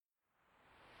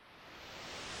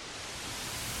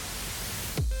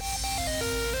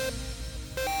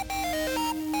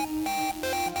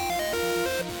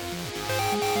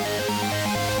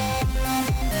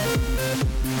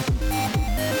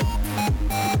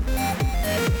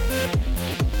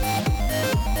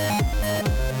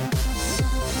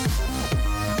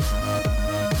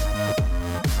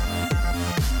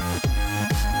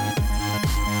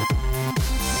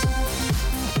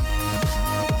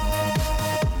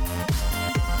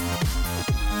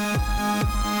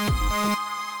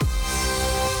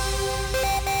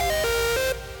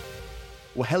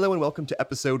Hello and welcome to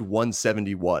episode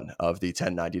 171 of the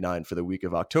 1099 for the week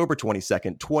of October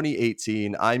 22nd,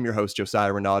 2018. I'm your host,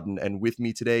 Josiah Renaudin, and with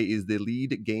me today is the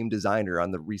lead game designer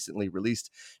on the recently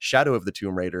released Shadow of the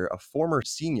Tomb Raider, a former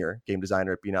senior game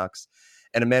designer at Beenox,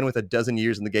 and a man with a dozen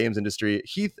years in the games industry,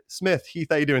 Heath Smith. Heath,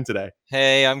 how you doing today?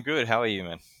 Hey, I'm good. How are you,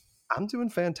 man? I'm doing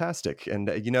fantastic. And,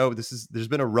 there's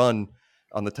been a run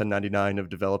on the 1099 of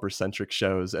developer-centric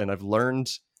shows, and I've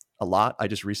learned a lot. I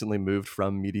just recently moved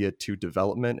from media to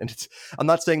development, and I'm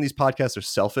not saying these podcasts are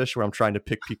selfish where I'm trying to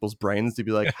pick people's brains to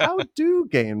be like, how do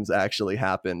games actually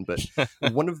happen? But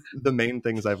one of the main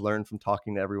things I've learned from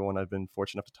talking to everyone I've been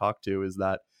fortunate enough to talk to is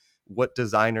that what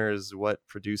designers, what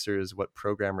producers, what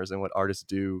programmers, and what artists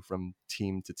do from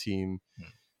team to team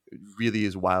really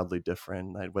is wildly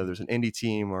different. Like whether it's an indie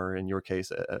team or, in your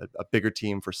case, a bigger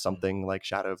team for something like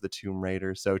Shadow of the Tomb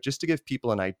Raider. So just to give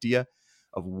people an idea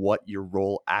of what your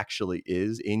role actually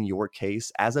is in your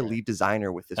case as a lead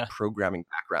designer with this programming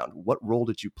background, what role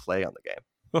did you play on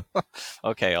the game?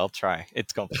 Okay, I'll try.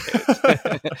 It's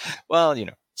complicated. Well,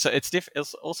 so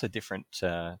it's also different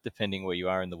depending where you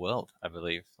are in the world, I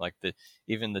believe. Like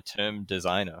even the term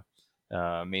designer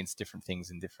means different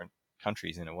things in different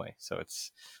countries in a way. So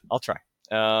I'll try.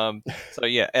 So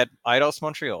yeah, at Eidos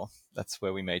Montréal, that's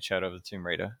where we made Shadow of the Tomb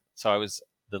Raider. So I was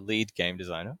the lead game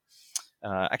designer.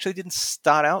 Actually didn't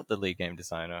start out the lead game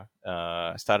designer.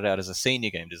 I started out as a senior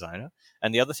game designer.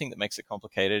 And the other thing that makes it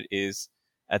complicated is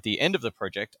at the end of the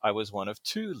project, I was one of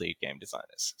two lead game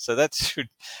designers. So that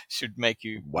should make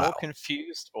you more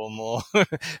confused or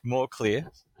more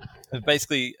clear. But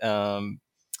basically, the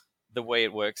way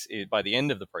it works is by the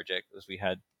end of the project was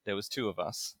there was two of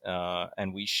us,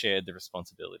 and we shared the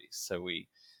responsibilities. So we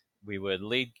were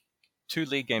two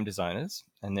lead game designers,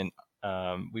 and then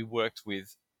we worked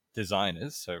with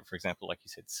designers, so for example, like you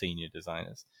said, senior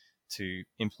designers, to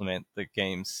implement the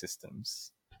game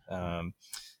systems. And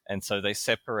so they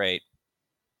separate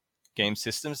game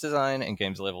systems design and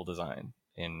games level design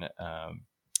in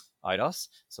Eidos.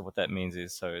 So what that means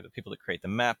is, so the people that create the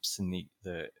maps and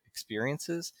the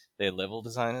experiences, they're level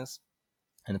designers.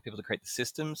 And the people that create the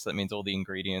systems, so that means all the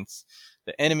ingredients,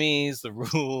 the enemies, the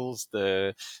rules,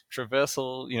 the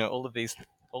traversal,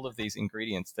 all of these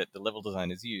ingredients that the level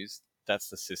designers use, that's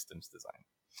the systems design.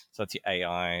 So that's your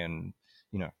AI and,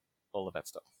 all of that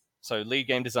stuff. So lead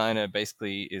game designer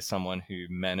basically is someone who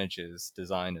manages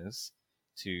designers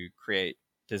to create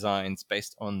designs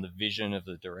based on the vision of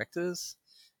the directors.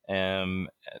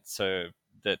 So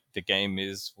that the game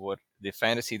is what the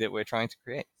fantasy that we're trying to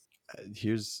create.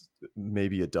 Here's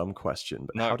maybe a dumb question,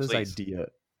 but how does idea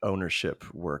ownership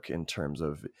work in terms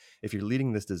of if you're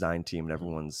leading this design team and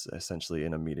everyone's essentially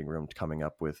in a meeting room coming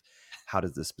up with how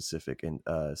does this specific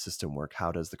system work?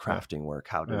 How does the crafting work?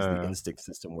 How does the instinct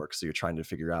system work? So you're trying to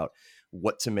figure out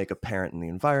what to make apparent in the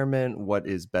environment, what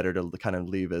is better to kind of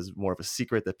leave as more of a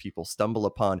secret that people stumble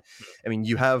upon. I mean,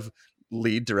 you have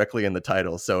lead directly in the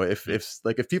title, so if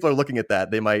people are looking at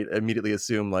that, they might immediately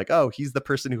assume like, oh, he's the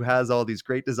person who has all these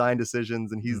great design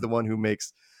decisions and he's the one who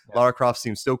makes Lara Croft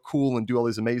seem so cool and do all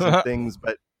these amazing things.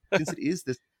 But since it is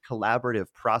this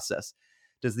collaborative process,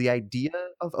 does the idea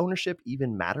of ownership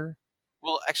even matter?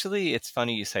 Well, actually, it's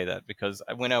funny you say that, because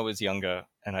when I was younger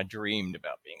and I dreamed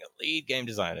about being a lead game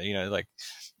designer, like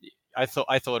I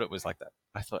thought it was like that.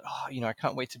 I thought, I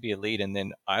can't wait to be a lead, and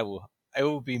then it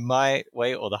will be my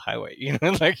way or the highway.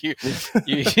 Like you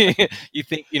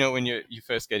think, when you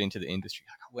first get into the industry,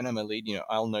 like, when I'm a lead,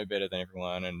 I'll know better than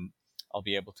everyone, and I'll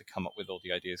be able to come up with all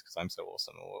the ideas because I'm so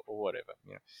awesome, or whatever.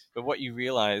 But what you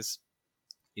realize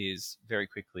is very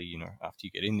quickly, after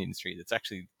you get in the industry, that's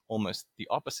actually almost the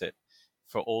opposite,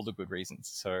 for all the good reasons.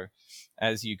 So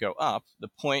as you go up, the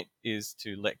point is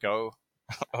to let go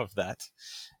of that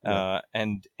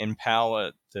and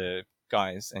empower the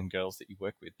guys and girls that you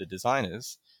work with, the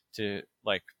designers, to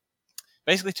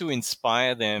basically to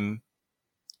inspire them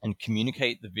and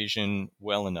communicate the vision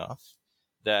well enough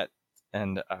that,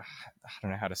 and I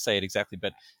don't know how to say it exactly,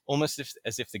 but almost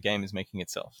as if the game is making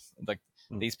itself.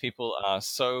 These people are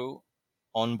so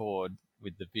on board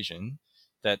with the vision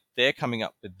that they're coming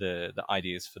up with the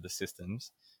ideas for the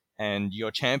systems, and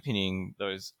you're championing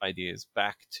those ideas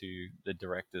back to the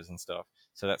directors and stuff,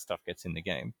 so that stuff gets in the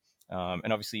game.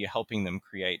 And obviously you're helping them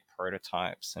create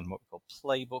prototypes and what we call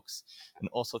playbooks and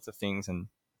all sorts of things, and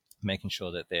making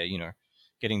sure that they're,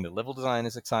 getting the level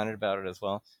designers excited about it as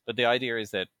well. But the idea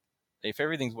is that if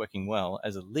everything's working well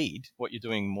as a lead, what you're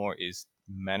doing more is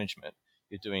management.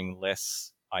 You're doing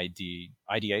less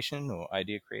ideation or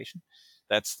idea creation.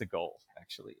 That's the goal,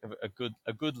 actually.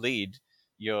 A good lead,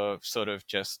 you're sort of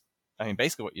just,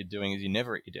 basically what you're doing is you're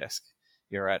never at your desk.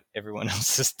 you're at everyone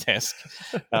else's desk,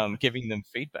 giving them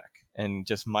feedback and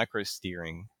just micro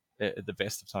steering. At the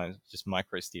best of times, just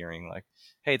micro steering, like,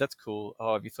 hey, that's cool.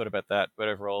 Oh, have you thought about that? But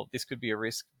overall, this could be a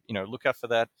risk. Look out for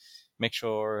that. Make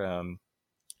sure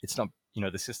it's not,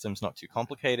 the system's not too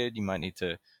complicated. You might need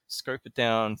to scope it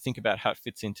down, think about how it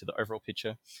fits into the overall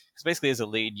picture. Because basically, as a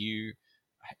lead,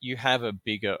 you have a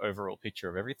bigger overall picture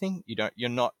of everything. You're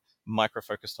not micro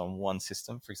focused on one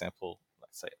system. For example,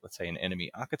 let's say an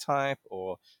enemy archetype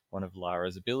or one of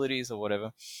Lara's abilities or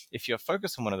whatever. If you're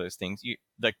focused on one of those things, you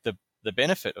like the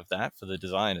benefit of that for the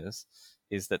designers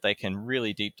is that they can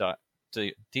really deep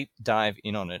dive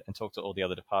in on it and talk to all the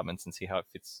other departments and see how it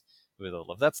fits with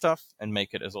all of that stuff and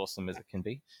make it as awesome as it can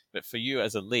be. But for you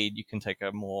as a lead, you can take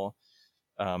a more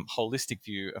holistic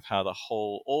view of how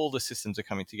all the systems are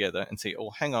coming together and see, oh,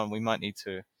 hang on, we might need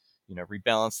to,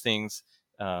 rebalance things.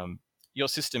 Your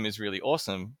system is really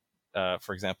awesome.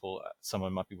 For example,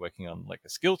 someone might be working on like a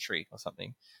skill tree or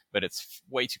something, but it's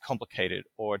way too complicated,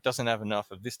 or it doesn't have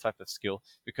enough of this type of skill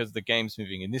because the game's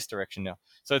moving in this direction now.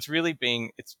 So it's really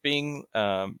being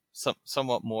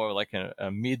somewhat more like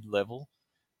a mid-level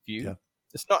view. Yeah.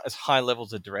 It's not as high level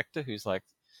as a director who's like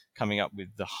coming up with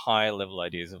the high level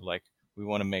ideas of like, we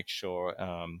want to make sure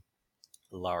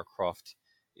Lara Croft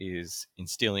is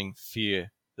instilling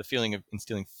fear, the feeling of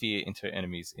instilling fear into her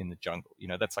enemies in the jungle.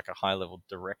 That's like a high level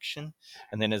direction.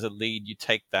 And then as a lead, you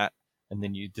take that and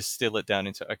then you distill it down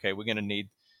into, okay, we're going to need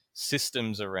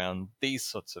systems around these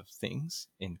sorts of things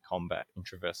in combat, in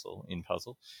traversal, in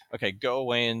puzzle. Okay, go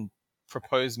away and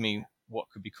propose me what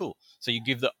could be cool. So you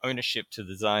give the ownership to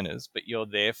the designers, but you're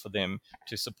there for them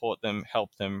to support them,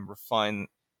 help them refine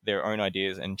their own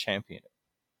ideas and champion it.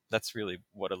 That's really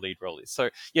what a lead role is. So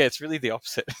yeah, it's really the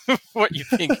opposite of what you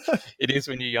think it is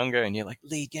when you're younger and you're like,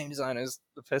 lead game designer is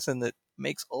the person that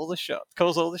makes all the shots,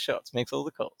 calls all the shots, makes all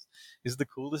the calls, is the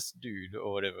coolest dude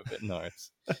or whatever. But no,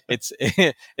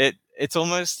 it's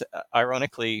almost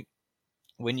ironically,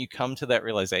 when you come to that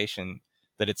realization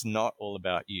that it's not all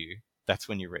about you, that's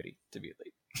when you're ready to be a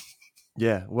lead.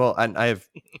 Yeah, well, and I have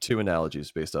two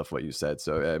analogies based off what you said.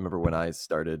 So I remember when I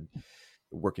started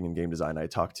working in game design, I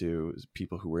talked to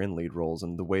people who were in lead roles,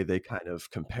 and the way they kind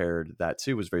of compared that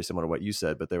too was very similar to what you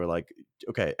said. But they were like,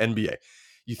 okay, NBA,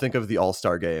 you think of the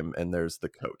all-star game and there's the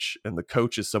coach, and the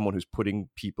coach is someone who's putting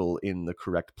people in the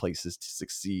correct places to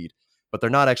succeed, but they're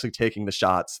not actually taking the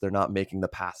shots, they're not making the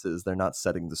passes, they're not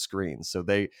setting the screens. So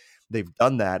they've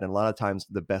done that, and a lot of times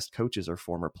the best coaches are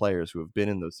former players who have been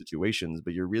in those situations,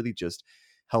 but you're really just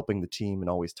helping the team and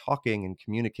always talking and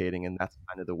communicating, and that's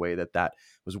kind of the way that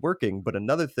was working. But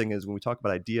another thing is, when we talk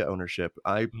about idea ownership,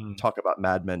 I talk about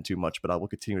Mad Men too much, but I will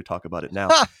continue to talk about it now.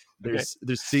 There's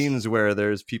scenes where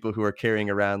there's people who are carrying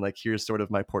around like, here's sort of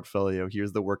my portfolio,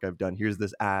 here's the work I've done, here's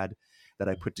this ad that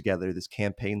I put together, this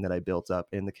campaign that I built up.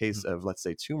 In the case of, let's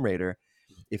say, Tomb Raider,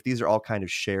 if these are all kind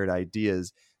of shared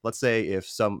ideas, let's say if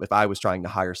I was trying to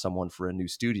hire someone for a new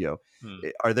studio,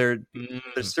 there's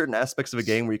certain aspects of a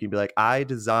game where you can be like, I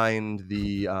designed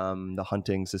the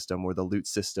hunting system or the loot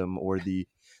system or the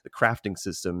crafting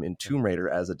system in Tomb Raider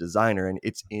as a designer, and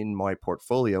it's in my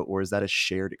portfolio, or is that a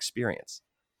shared experience?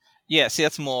 Yeah, see,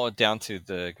 that's more down to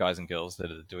the guys and girls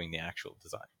that are doing the actual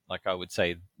design. Like, I would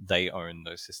say they own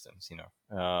those systems,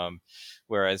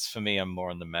 whereas for me, I'm more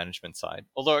on the management side.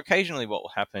 Although occasionally what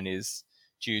will happen is,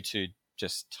 due to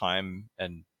just time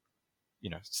and,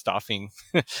 staffing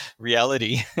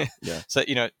reality, Yeah. so,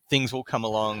 things will come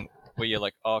along where you're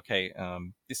like, oh, okay,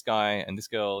 this guy and this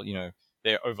girl,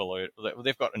 they're overloaded.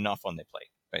 They've got enough on their plate,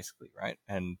 basically, right?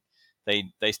 And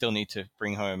they still need to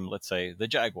bring home, let's say, the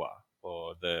Jaguar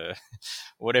or the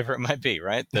whatever it might be,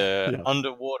 right? The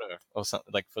underwater or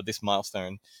something, like, for this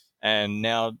milestone. And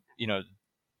now,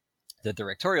 the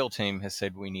directorial team has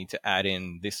said we need to add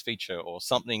in this feature or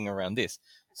something around this.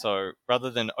 So rather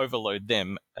than overload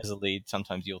them as a lead,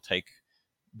 sometimes you'll take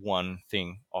one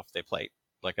thing off their plate.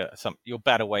 Like you'll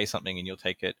bat away something and you'll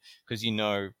take it because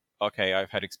okay,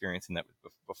 I've had experience in that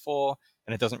before,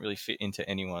 and it doesn't really fit into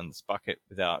anyone's bucket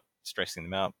without stressing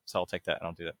them out. So I'll take that and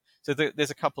I'll do that. So there's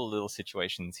a couple of little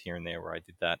situations here and there where I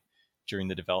did that during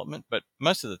the development, but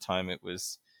most of the time it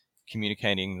was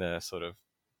communicating the sort of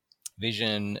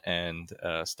vision and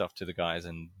stuff to the guys,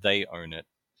 and they own it.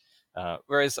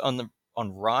 Whereas on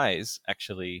Rise,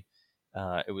 actually,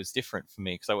 it was different for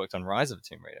me because I worked on Rise of the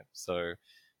Tomb Raider. So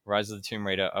Rise of the Tomb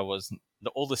Raider,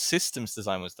 all the systems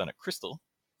design was done at Crystal,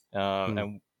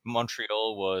 and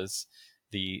Montreal was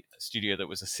the studio that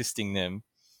was assisting them.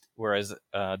 Whereas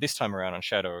this time around on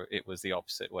Shadow, it was the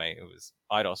opposite way. It was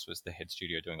Eidos was the head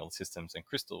studio doing all the systems, and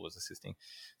Crystal was assisting.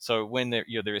 So when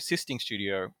they're assisting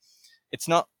studio, it's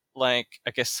not like,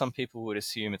 I guess some people would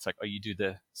assume it's like, oh, you do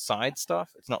the side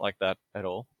stuff. It's not like that at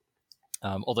all.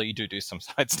 Although you do some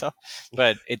side stuff,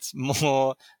 but it's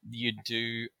more you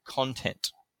do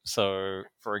content. So,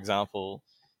 for example,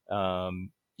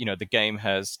 the game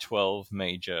has 12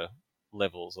 major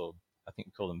levels, or I think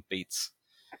we call them beats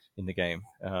in the game.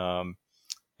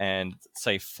 And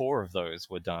say 4 of those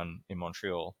were done in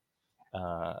Montreal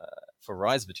for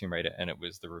Rise of the Tomb Raider, and it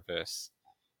was the reverse,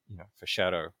 for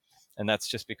Shadow. And that's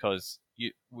just because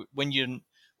when you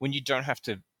don't have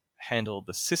to handle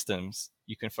the systems,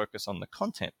 you can focus on the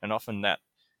content, and often that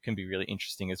can be really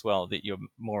interesting as well, that you're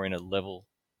more in a level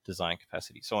design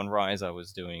capacity. So on Rise, I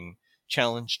was doing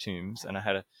challenge tombs, and I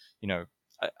had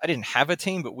I didn't have a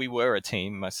team, but we were a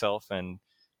team, myself, and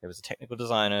there was a technical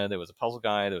designer, there was a puzzle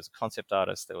guy, there was a concept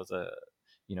artist, there was a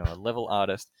level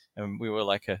artist, and we were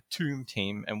like a tomb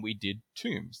team, and we did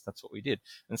tombs. That's what we did.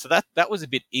 And so that was a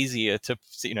bit easier to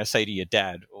say to your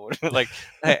dad, or like,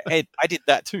 hey, I did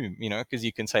that tomb, because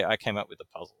you can say I came up with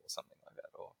a puzzle or something like that,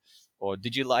 or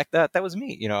did you like that? That was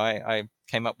me. I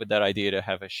came up with that idea to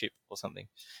have a ship or something,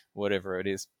 whatever it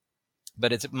is.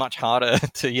 But it's much harder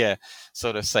to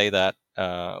sort of say that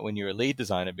when you're a lead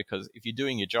designer, because if you're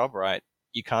doing your job right,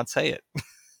 you can't say it.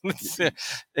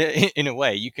 In a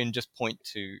way, you can just point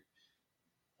to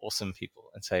awesome people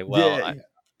and say, well, I managed.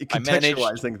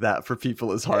 Contextualizing that for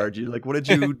people is hard. You're like,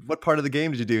 what part of the game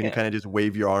did you do? And you kind of just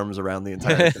wave your arms around the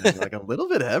entire thing. Like, a little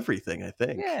bit of everything, I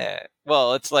think. Yeah.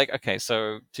 Well, it's like, okay,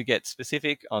 so to get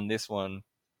specific on this one,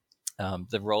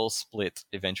 the role split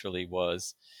eventually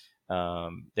was,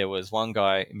 there was one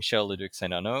guy, Michel Leduc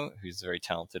Saint-Arnaud, who's very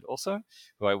talented also,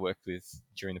 who I worked with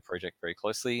during the project very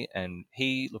closely, and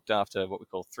he looked after what we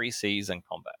call 3Cs and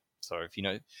combat. So if you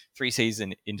know, 3Cs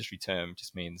in industry term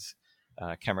just means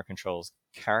camera controls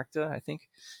character, I think.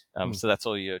 So that's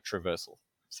all your traversal.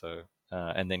 So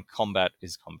and then combat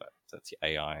is combat. So that's your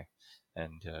AI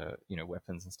and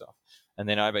weapons and stuff. And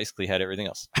then I basically had everything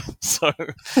else. So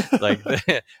like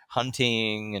the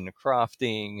hunting and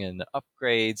crafting and the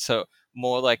upgrades. So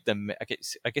more like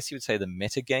I guess you would say the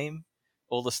meta game,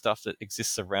 all the stuff that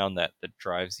exists around that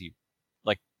drives you,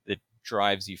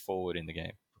 forward in the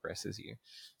game, progresses you.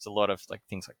 It's a lot of like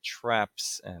things like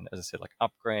traps and, as I said, like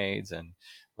upgrades and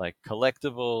like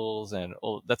collectibles and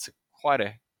all. That's quite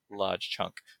a large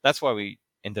chunk. That's why we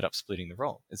ended up splitting the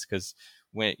role. It's because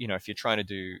when if you're trying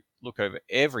to look over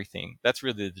everything, that's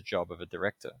really the job of a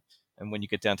director. And when you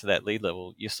get down to that lead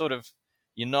level,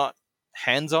 you're not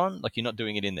hands-on, like you're not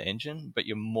doing it in the engine, but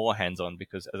you're more hands-on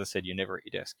because, as I said, you're never at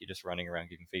your desk. You're just running around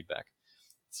giving feedback.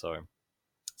 So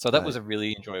that was a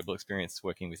really enjoyable experience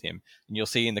working with him. And you'll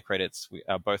see in the credits,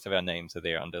 both of our names are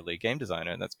there under lead game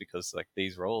designer, and that's because like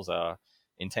these roles are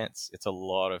intense. It's a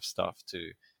lot of stuff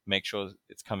to make sure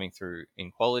it's coming through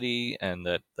in quality, and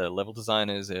that the level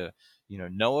designers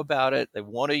know about it. They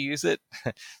want to use it.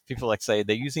 People like say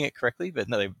they're using it correctly, but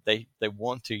no, they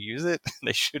want to use it.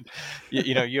 They should,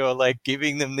 you're like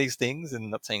giving them these things and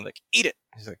not saying like, eat it.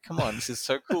 It's like, come on, this is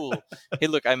so cool. Hey,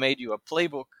 look, I made you a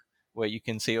playbook where you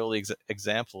can see all the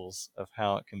examples of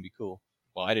how it can be cool.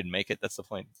 Well, I didn't make it. That's the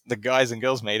point. The guys and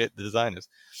girls made it, the designers.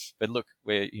 But look,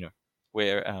 we've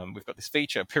got this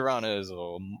feature, piranhas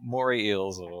or moray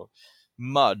eels or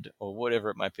mud or whatever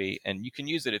it might be, and you can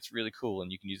use it. It's really cool,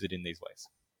 and you can use it in these ways.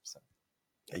 So.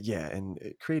 Yeah, and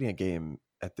creating a game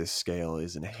at this scale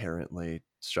is inherently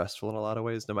stressful in a lot of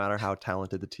ways, no matter how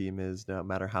talented the team is, no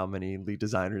matter how many lead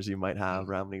designers you might have,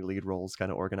 or how many lead roles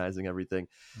kind of organizing everything.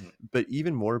 But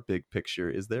even more big picture,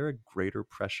 is there a greater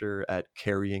pressure at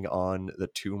carrying on the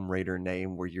Tomb Raider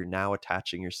name, where you're now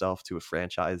attaching yourself to a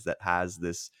franchise that has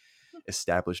this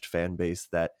established fan base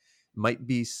that might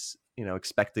be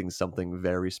expecting something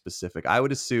very specific? I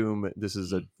would assume, this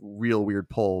is a real weird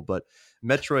poll, but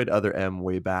Metroid Other M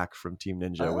way back from Team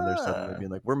Ninja, when they're suddenly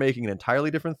being like, we're making an entirely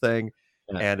different thing,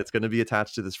 and it's going to be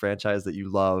attached to this franchise that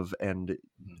you love, and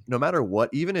no matter what,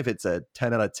 even if it's a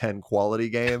 10 out of 10 quality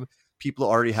game, people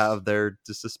already have their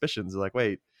suspicions. They're like,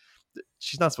 wait,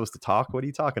 she's not supposed to talk. What are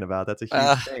you talking about? That's a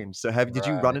huge change. So did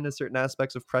you run into certain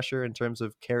aspects of pressure in terms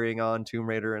of carrying on Tomb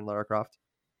Raider and Lara Croft?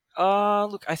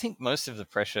 Look, I think most of the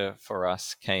pressure for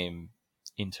us came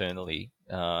internally,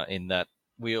 in that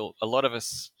a lot of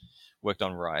us worked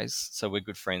on Rise, so we're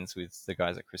good friends with the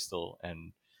guys at Crystal,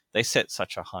 and they set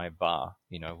such a high bar.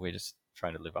 We're just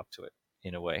trying to live up to it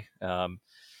in a way. But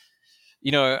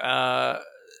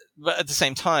at the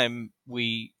same time,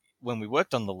 when we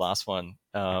worked on the last one,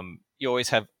 you always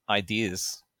have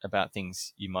ideas about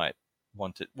things you might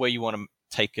want to, where you want to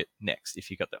take it next if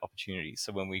you got the opportunity.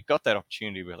 So when we got that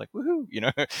opportunity, we were like, woohoo, you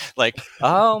know, like,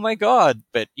 oh my God,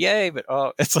 but yay, but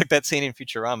oh, it's like that scene in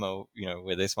Futurama, you know,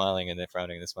 where they're smiling and they're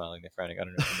frowning, they're smiling, they're frowning. I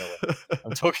don't know if you know what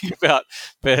I'm talking about,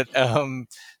 but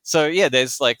so yeah,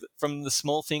 there's like from the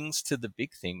small things to the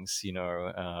big things, you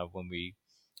know, when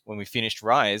we finished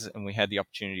Rise and we had the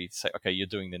opportunity to say, okay, you're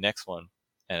doing the next one,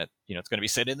 and you know it's going to be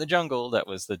set in the jungle. That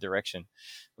was the direction.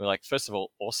 We're like, first of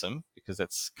all, awesome, because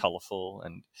it's colorful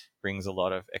and brings a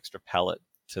lot of extra palette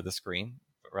to the screen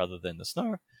rather than the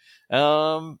snow.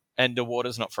 And the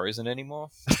water's not frozen anymore,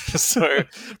 so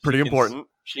pretty important.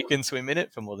 She can swim in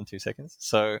it for more than 2 seconds.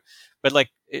 So, but like,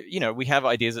 you know, we have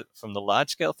ideas from the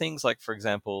large scale things, like for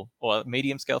example, or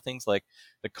medium scale things, like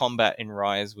the combat in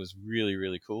Rise was really,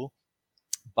 really cool,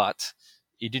 but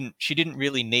she didn't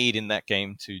really need in that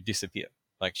game to disappear.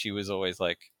 Like she was always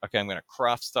like, okay, I'm going to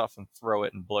craft stuff and throw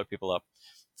it and blow people up.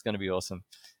 It's going to be awesome.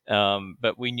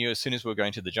 But we knew as soon as we were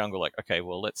going to the jungle, like, okay,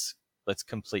 well, let's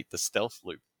complete the stealth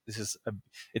loop.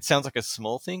 It sounds like a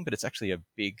small thing, but it's actually a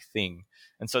big thing.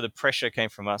 And so the pressure came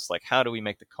from us, like, how do we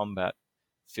make the combat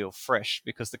feel fresh?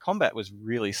 Because the combat was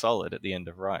really solid at the end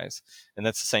of Rise. And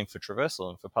that's the same for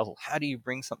Traversal and for Puzzle. How do you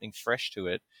bring something fresh to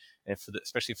it? And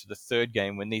especially for the third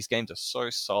game, when these games are so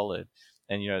solid,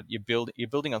 and you know you're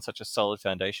building on such a solid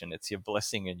foundation, it's your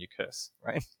blessing and your curse,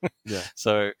 right? Yeah.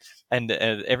 So and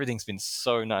everything's been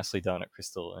so nicely done at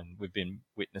Crystal, and we've been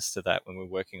witness to that when we're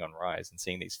working on Rise and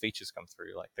seeing these features come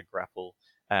through, like the grapple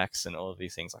axe and all of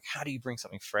these things. Like, how do you bring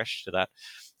something fresh to that?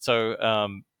 So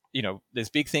you know, there's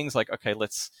big things like, okay,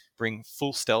 let's bring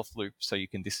full stealth loop so you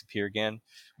can disappear again,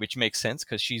 which makes sense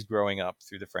because she's growing up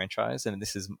through the franchise, and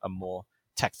this is a more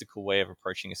tactical way of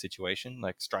approaching a situation,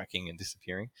 like striking and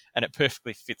disappearing, and it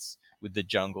perfectly fits with the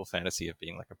jungle fantasy of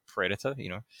being like a predator, you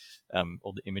know,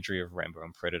 all the imagery of Rambo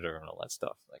and Predator and all that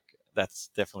stuff. Like that's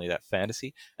definitely that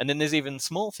fantasy. And then there's even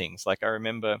small things, like I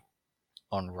remember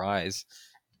on Rise,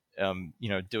 you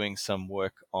know, doing some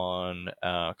work on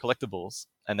collectibles,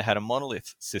 and they had a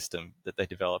monolith system that they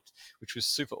developed, which was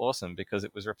super awesome because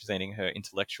it was representing her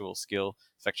intellectual skill,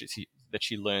 the fact that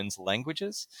she learns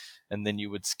languages, and then you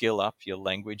would skill up your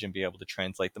language and be able to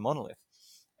translate the monolith.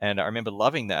 And I remember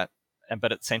loving that,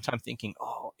 but at the same time thinking,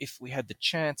 oh, if we had the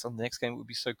chance on the next game, it would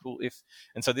be so cool if.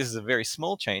 And so this is a very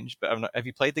small change, but have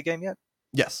you played the game yet?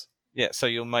 Yes. Yeah, so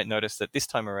you might notice that this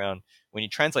time around, when you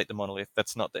translate the monolith,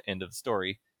 that's not the end of the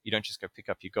story. You don't just go pick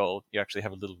up your gold. You actually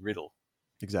have a little riddle.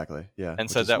 Exactly. Yeah. And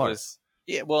so that was,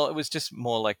 yeah, well, it was just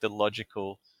more like the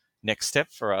logical next step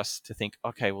for us to think,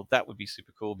 okay, well, that would be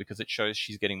super cool because it shows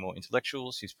she's getting more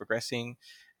intellectual, she's progressing.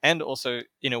 And also,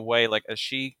 in a way, like as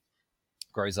she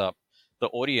grows up, the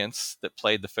audience that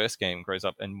played the first game grows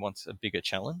up and wants a bigger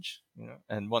challenge, you know,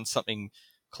 and wants something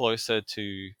closer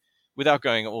to, without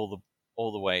going all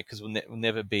the way, because we'll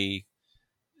never be,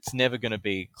 it's never going to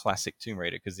be classic Tomb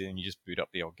Raider because then you just boot up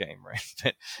the old game, right?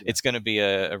 But yeah, it's going to be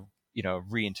a you know,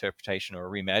 reinterpretation or a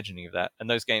reimagining of that. And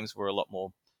those games were a lot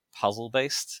more puzzle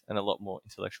based and a lot more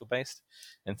intellectual based,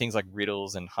 and things like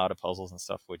riddles and harder puzzles and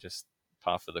stuff were just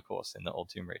par for the course in the old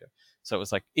Tomb Raider. So it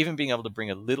was like even being able to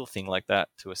bring a little thing like that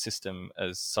to a system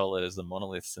as solid as the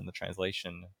monoliths and the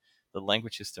translation, the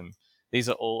language system, these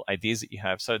are all ideas that you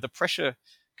have. So the pressure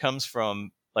comes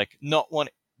from like not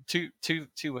wanting two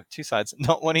sides,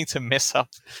 not wanting to mess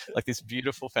up like this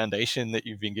beautiful foundation that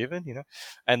you've been given, you know,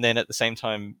 and then at the same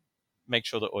time make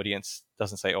sure the audience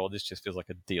doesn't say, oh, this just feels like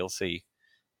a DLC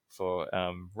for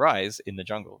Rise in the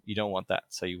jungle. You don't want that.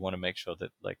 So you want to make sure that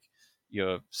like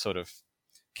you're sort of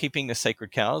keeping the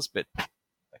sacred cows, but like,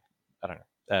 I don't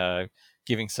know,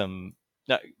 giving some,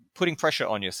 putting pressure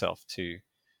on yourself to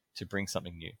bring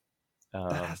something new.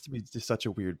 That has to be just such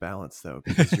a weird balance, though,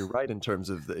 because you're right in terms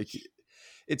of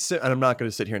it's. And I'm not going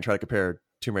to sit here and try to compare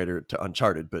Tomb Raider to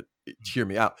Uncharted, but hear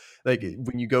me out. Like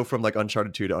when you go from like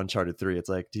Uncharted 2 to Uncharted 3, it's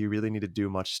like, do you really need to do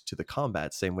much to the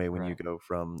combat? Same way when you go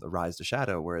from Rise to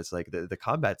Shadow, where it's like the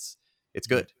combat's, it's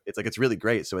good. It's like, it's really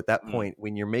great. So at that point,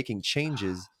 when you're making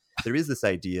changes, there is this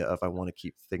idea of I want to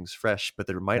keep things fresh, but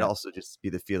there might also just be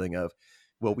the feeling of,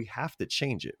 well, we have to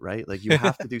change it, right? Like you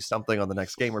have to do something on the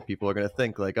next game where people are going to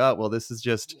think like, oh, well, this is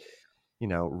just, you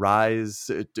know, Rise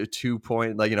 2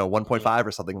 point, like, you know, 1.5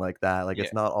 or something like that. Like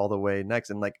it's not all the way next.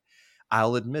 And like,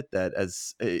 I'll admit that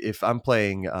as if I'm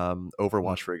playing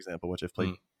Overwatch, for example, which I've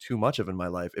played too much of in my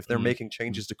life, if they're making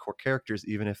changes to core characters,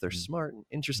 even if they're smart and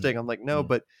interesting, I'm like, no,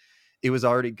 but it was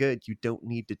already good. You don't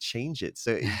need to change it.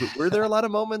 So were there a lot of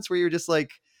moments where you're just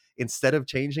like, instead of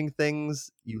changing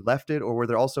things, you left it? Or were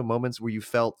there also moments where you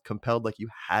felt compelled, like you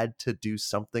had to do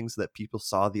something so that people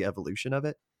saw the evolution of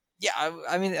it? Yeah,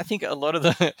 I mean, I think a lot of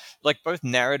the, like both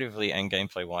narratively and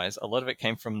gameplay wise, a lot of it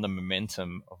came from the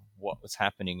momentum of what was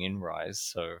happening in Rise.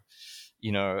 So,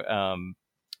 you know,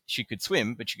 she could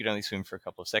swim, but she could only swim for a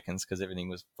couple of seconds because everything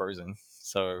was frozen.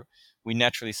 So we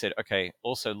naturally said, okay,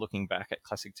 also looking back at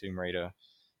classic Tomb Raider,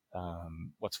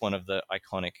 what's one of the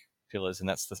iconic pillars, and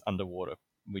that's the underwater.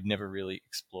 We'd never really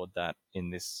explored that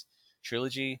in this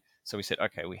trilogy. So we said,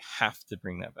 okay, we have to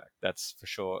bring that back. That's for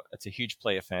sure. It's a huge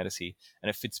player fantasy, and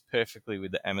it fits perfectly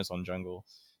with the Amazon jungle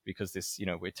because this,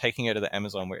 we're taking her to the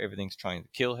Amazon where everything's trying to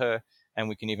kill her, and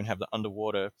we can even have the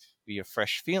underwater be a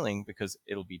fresh feeling because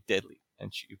it'll be deadly,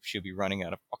 and she'll be running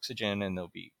out of oxygen, and there'll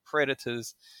be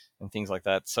predators and things like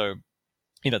that. So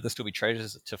there'll still be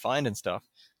treasures to find and stuff,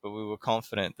 but we were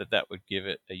confident that that would give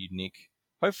it a unique,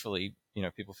 hopefully,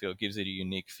 people feel it gives it a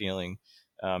unique feeling,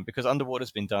 because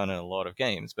underwater's been done in a lot of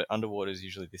games, but underwater is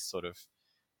usually this sort of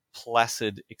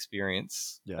placid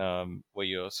experience, Yeah. where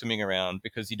you're swimming around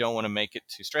because you don't want to make it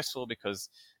too stressful because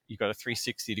you've got a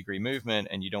 360-degree movement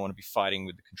and you don't want to be fighting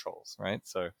with the controls, right?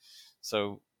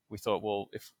 So we thought, well,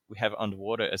 if we have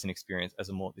underwater as an experience, as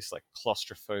a more this like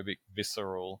claustrophobic,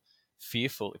 visceral,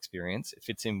 fearful experience, it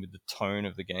fits in with the tone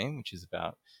of the game, which is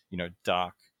about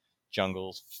dark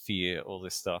jungles, fear, all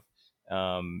this stuff,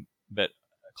 but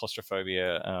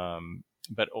claustrophobia,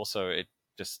 but also it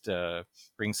just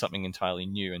brings something entirely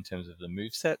new in terms of the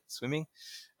move set swimming,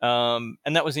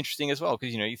 and that was interesting as well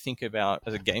because you think about,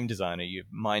 as a game designer, your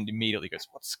mind immediately goes,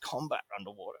 what's combat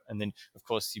underwater? And then of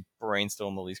course you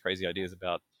brainstorm all these crazy ideas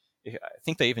about, I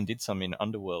think they even did some in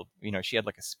Underworld. She had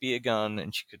like a spear gun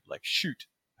and she could like shoot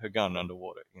her gun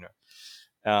underwater.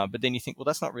 But then you think, well,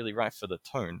 that's not really right for the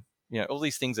tone. All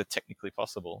these things are technically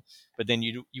possible, but then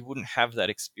you wouldn't have that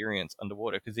experience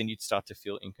underwater because then you'd start to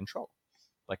feel in control,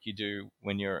 like you do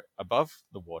when you're above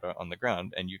the water on the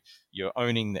ground and you're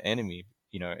owning the enemy,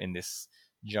 in this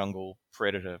jungle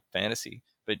predator fantasy.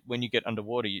 But when you get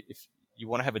underwater, if you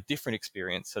want to have a different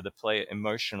experience, so the player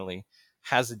emotionally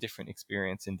has a different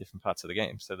experience in different parts of the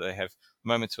game, so they have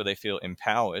moments where they feel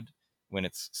empowered when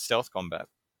it's stealth combat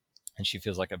and she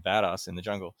feels like a badass in the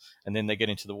jungle, and then they get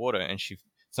into the water and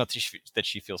it's not that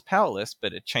she feels powerless,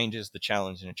 but it changes the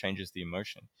challenge and it changes the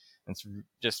emotion. And it's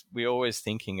just, we're always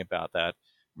thinking about that.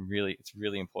 Really, it's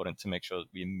really important to make sure that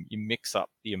you mix up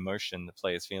the emotion the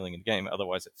player's feeling in the game,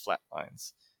 otherwise it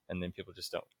flatlines, and then people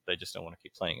just don't want to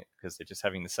keep playing it because they're just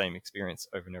having the same experience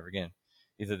over and over again.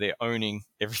 Either they're owning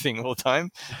everything all the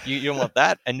time, you don't want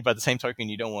that, and by the same token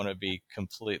you don't want to be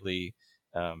completely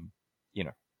you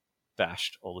know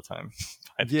bashed all the time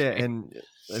by the Yeah, game. and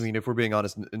I mean, if we're being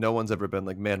honest, no one's ever been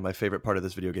like, man, my favorite part of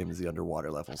this video game is the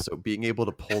underwater level. So being able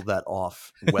to pull that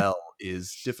off well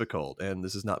is difficult. And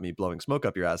this is not me blowing smoke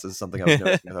up your ass. This is something I was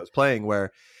noticing as I was playing,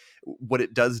 where what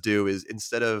it does do is,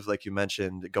 instead of, like you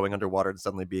mentioned, going underwater and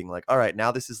suddenly being like, all right,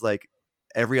 now this is like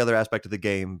every other aspect of the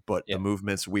game, but Yeah, the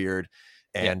movement's weird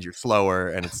yeah. and you're slower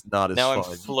and it's not as Now I'm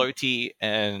fun. floaty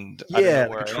and I don't know Yeah, the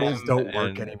where I controls am, don't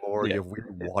work and anymore. yeah, You have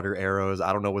weird water arrows.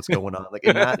 I don't know what's going on. Like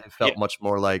in that, it yeah, felt much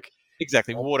more like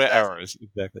exactly. Water almost as arrows,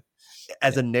 exactly.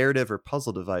 as Yeah, a narrative or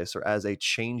puzzle device, or as a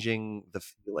changing the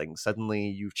feeling. Suddenly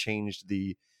you've changed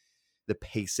the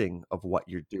pacing of what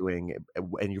you're doing,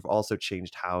 and you've also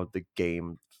changed how the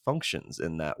game functions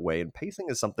in that way. And pacing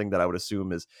is something that I would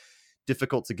assume is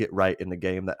difficult to get right in a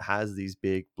game that has these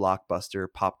big blockbuster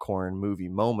popcorn movie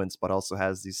moments, but also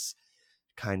has these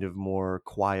kind of more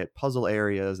quiet puzzle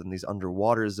areas and these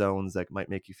underwater zones that might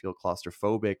make you feel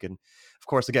claustrophobic. And of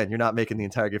course, again, you're not making the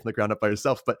entire game from the ground up by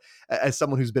yourself, but as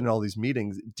someone who's been in all these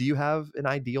meetings, do you have an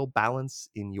ideal balance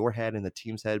in your head and the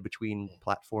team's head between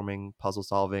platforming, puzzle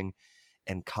solving,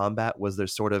 and combat? Was there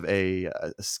sort of a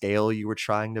scale you were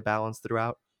trying to balance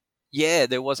throughout? yeah.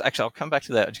 There was actually. I'll come back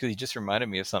to that because you just reminded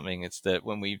me of something. It's that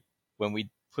when we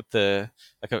put the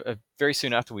like a very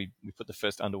soon after we put the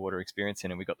first underwater experience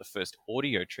in and we got the first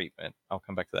audio treatment. I'll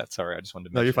come back to that. Sorry, I just wanted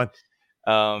to No, you're mention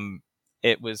fine.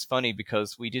 it. It was funny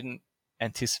because we didn't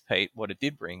anticipate what it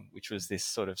did bring, which was this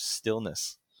sort of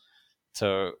stillness.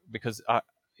 So because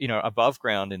above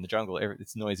ground in the jungle,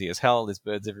 it's noisy as hell. There's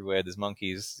birds everywhere. There's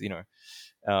monkeys.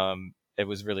 It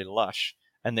was really lush.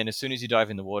 And then as soon as you dive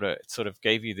in the water, it sort of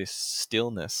gave you this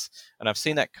stillness. And I've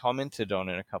seen that commented on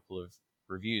in a couple of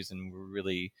reviews, and we're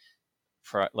really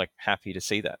happy to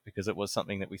see that because it was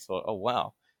something that we thought, oh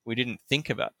wow, we didn't think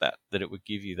about that it would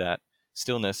give you that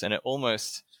stillness, and it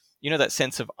almost, that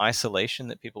sense of isolation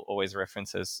that people always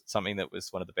reference as something that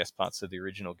was one of the best parts of the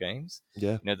original games.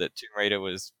 Yeah. That Tomb Raider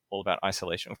was all about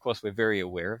isolation. Of course, we're very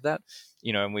aware of that,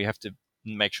 and we have to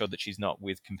make sure that she's not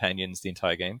with companions the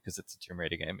entire game because it's a Tomb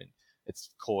Raider game and it's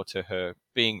core to her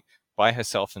being by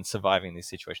herself and surviving these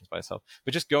situations by herself.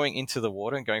 But just going into the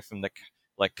water and going from the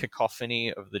like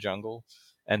cacophony of the jungle,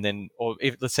 and then, or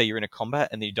if, let's say you're in a combat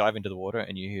and then you dive into the water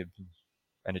and you hear,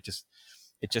 and it just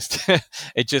it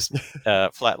just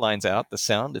flatlines out the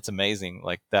sound. It's amazing.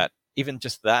 Like that, even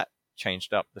just that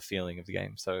changed up the feeling of the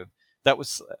game. So that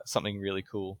was something really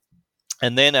cool.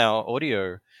 And then our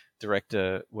audio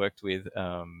director worked with,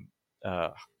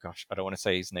 gosh, I don't want to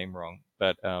say his name wrong,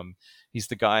 but he's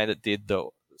the guy that did the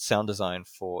sound design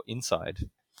for Inside,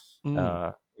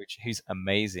 which he's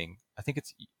amazing. I think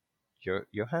it's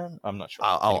Johan. I'm not sure.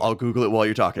 I'll Google it while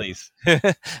you're talking. Please.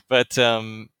 But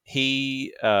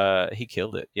he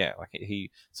killed it. Yeah, like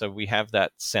so we have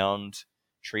that sound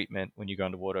treatment when you go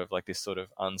underwater of like this sort of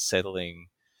unsettling,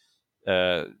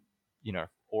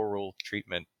 oral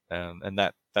treatment, and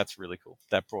that's really cool.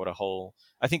 That brought a whole.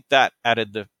 I think that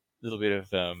added the little bit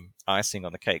of icing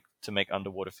on the cake to make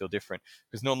underwater feel different,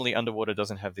 because normally underwater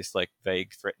doesn't have this like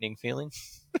vague, threatening feeling.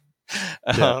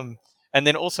 Yeah. And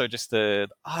then also just the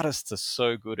artists are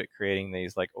so good at creating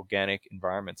these like organic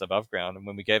environments above ground. And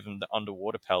when we gave them the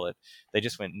underwater palette, they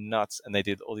just went nuts, and they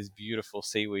did all these beautiful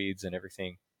seaweeds and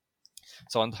everything.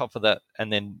 So on top of that,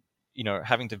 and then,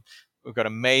 we've got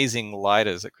amazing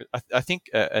lighters. I think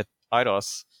at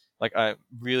Eidos, like I'm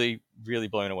really, really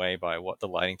blown away by what the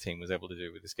lighting team was able to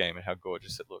do with this game and how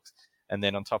gorgeous it looks. And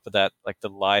then on top of that, like the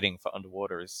lighting for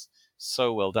underwater is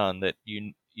so well done that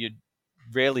you'd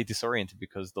rarely disoriented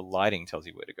because the lighting tells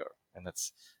you where to go. And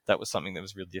that was something that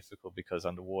was really difficult, because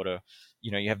underwater,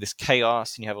 you have this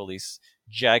chaos and you have all these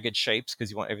jagged shapes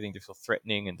because you want everything to feel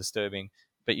threatening and disturbing,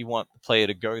 but you want the player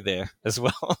to go there as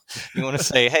well. You want to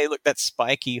say, hey, look, that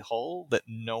spiky hole that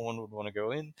no one would want to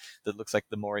go in, that looks like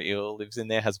the Moriil lives in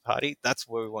there, has a party. That's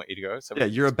where we want you to go. So yeah,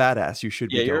 you're a badass. You should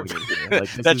be going in here.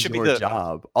 Like, this that is should your be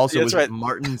job. Also, yeah, was right. it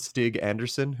Martin Stig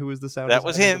Anderson who was the sound That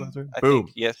was him. I Boom.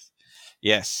 Think, yes.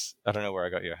 Yes. I don't know where I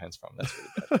got your hands from. That's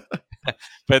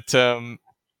really bad.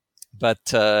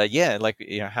 But yeah, like,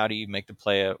 how do you make the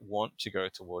player want to go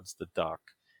towards the dark,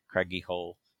 craggy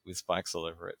hole with spikes all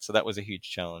over it? So that was a huge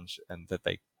challenge, and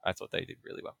I thought they did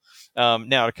really well.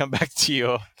 Now to come back to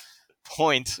your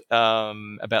point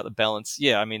about the balance,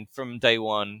 yeah, I mean, from day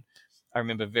one, I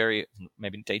remember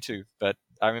maybe day two, but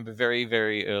I remember very,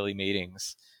 very early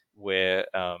meetings where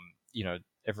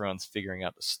everyone's figuring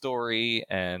out the story,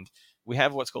 and we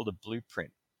have what's called a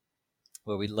blueprint,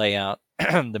 where we lay out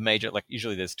the major, like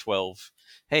usually there's 12.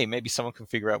 Hey, maybe someone can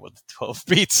figure out what the 12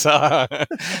 beats are.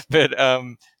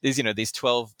 But there's, these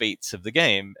 12 beats of the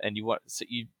game, and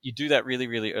you do that really,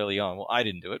 really early on. Well, I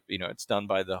didn't do it. It's done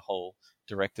by the whole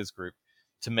directors group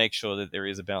to make sure that there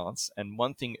is a balance. And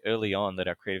one thing early on that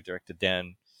our creative director,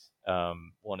 Dan,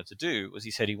 wanted to do was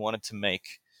he said he wanted to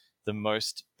make the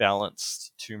most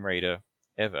balanced Tomb Raider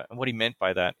ever. And what he meant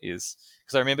by that is,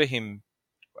 because I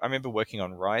remember working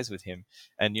on Rise with him,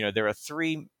 and there are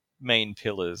three main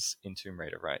pillars in Tomb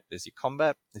Raider, right? There's your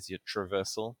combat, there's your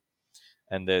traversal,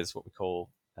 and there's what we call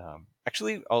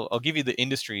actually, I'll give you the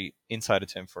industry insider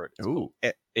term for it. Ooh,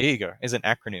 there you go. It's an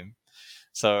acronym.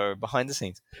 So behind the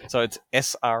scenes, so it's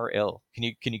SRL. Can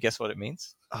you guess what it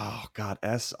means? Oh God,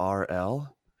 SRL.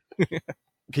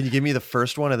 Can you give me the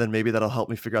first one, and then maybe that'll help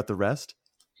me figure out the rest?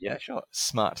 Yeah, sure.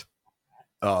 Smart.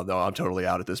 Oh no, I'm totally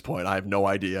out at this point. I have no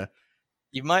idea.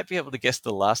 You might be able to guess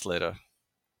the last letter.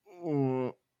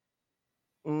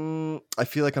 I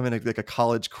feel like I'm in a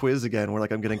college quiz again, where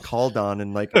like I'm getting called on,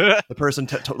 and like the person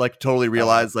totally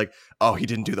realized like, oh, he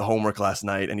didn't do the homework last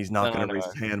night, and he's not going to raise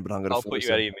his hand, but I'm going to. I'll put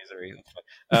you out of your misery.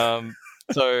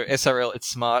 So SRL, it's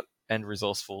smart and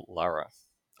resourceful, Lara.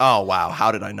 Oh wow,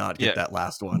 how did I not get that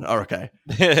last one? Oh, okay.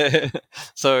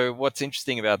 So what's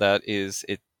interesting about that is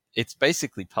it's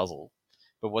basically puzzle.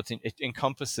 But it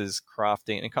encompasses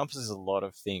crafting, it encompasses a lot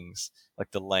of things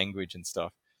like the language and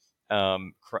stuff.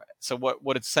 So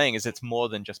what it's saying is it's more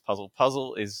than just puzzle.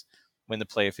 Puzzle is when the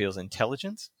player feels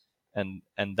intelligent, and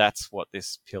that's what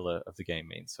this pillar of the game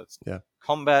means. So it's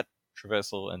combat,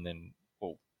 traversal, and then,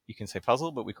 well, you can say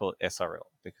puzzle, but we call it SRL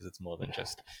because it's more than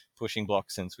just pushing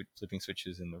blocks and flipping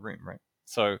switches in the room, right?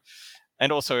 So,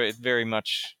 and also it very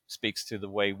much speaks to the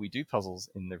way we do puzzles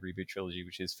in the Reboot trilogy,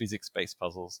 which is physics-based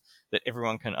puzzles, that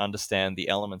everyone can understand the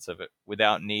elements of it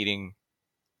without needing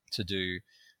to do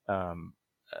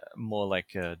more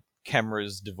like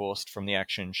cameras divorced from the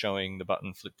action, showing the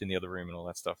button flipped in the other room and all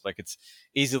that stuff. Like, it's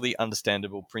easily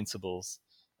understandable principles,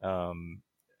 and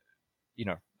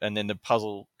then the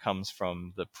puzzle comes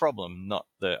from the problem, not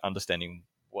the understanding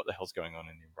what the hell's going on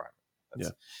in the environment.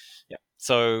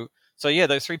 So yeah,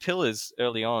 those three pillars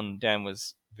early on, Dan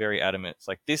was very adamant. It's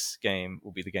like, this game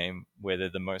will be the game where they're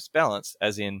the most balanced,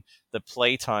 as in the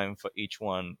play time for each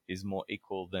one is more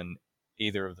equal than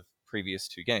either of the previous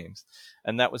two games.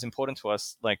 And that was important to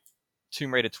us. Like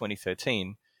Tomb Raider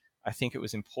 2013, I think it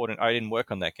was important. I didn't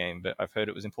work on that game, but I've heard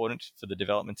it was important for the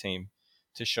development team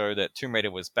to show that Tomb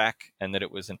Raider was back and that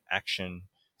it was an action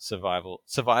survival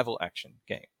action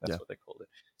game. That's what they called it.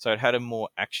 So it had a more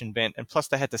action bent, and plus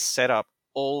they had to set up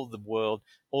all the world,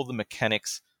 all the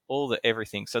mechanics, all the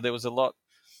everything. So there was a lot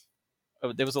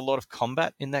of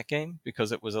combat in that game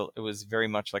because it was very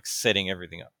much like setting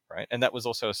everything up, right? And that was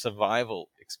also a survival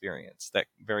experience that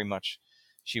very much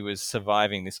she was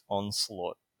surviving this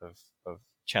onslaught of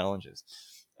challenges.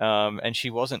 And she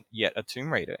wasn't yet a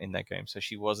Tomb Raider in that game, so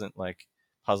she wasn't like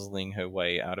puzzling her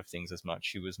way out of things as much.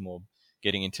 She was more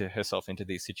getting into herself into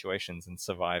these situations and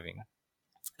surviving.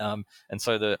 And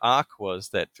so the arc was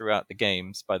that throughout the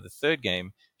games, by the third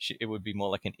game, it would be more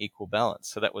like an equal balance.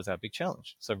 So that was our big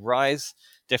challenge. So Rise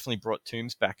definitely brought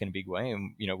Tombs back in a big way,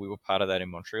 and we were part of that in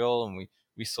Montreal, and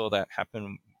we saw that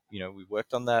happen. We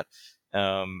worked on that,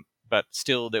 but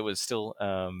still there was still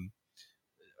I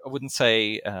wouldn't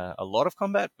say a lot of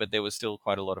combat, but there was still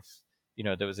quite a lot of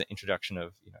there was an introduction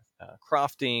of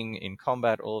crafting in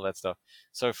combat, all of that stuff.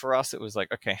 So for us, it was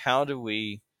like, okay, how do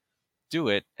we do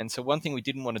it? And so one thing we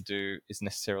didn't want to do is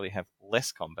necessarily have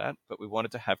less combat, but we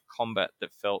wanted to have combat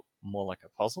that felt more like a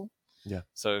puzzle. Yeah.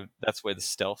 So that's where the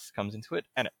stealth comes into it,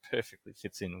 and it perfectly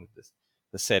fits in with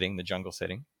the setting, the jungle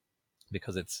setting,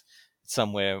 because it's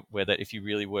somewhere where that if you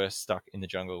really were stuck in the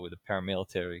jungle with a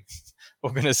paramilitary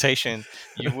organization,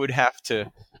 you would have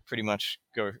to pretty much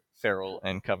go feral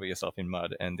and cover yourself in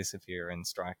mud and disappear and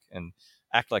strike and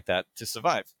act like that to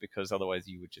survive, because otherwise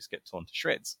you would just get torn to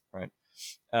shreds, right?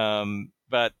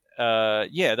 But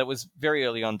that was very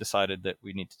early on decided that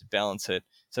we needed to balance it.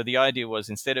 So the idea was,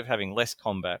 instead of having less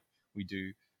combat, we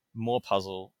do more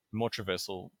puzzle, more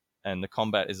traversal, and the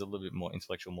combat is a little bit more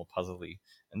intellectual, more puzzly,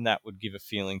 and that would give a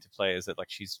feeling to players that like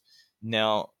she's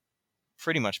now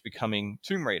pretty much becoming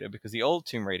Tomb Raider, because the old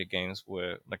Tomb Raider games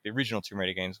were, like the original Tomb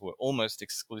Raider games, were almost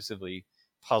exclusively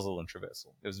puzzle and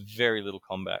traversal. There was very little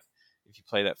combat. If you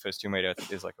play that first Tomb Raider, I think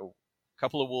there's like a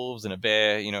couple of wolves and a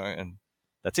bear, and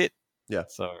that's it. Yeah.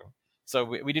 So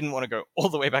we didn't want to go all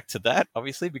the way back to that,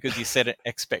 obviously, because you set an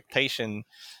expectation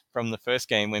from the first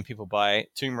game when people buy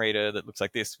Tomb Raider that looks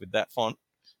like this with that font,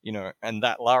 and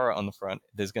that Lara on the front,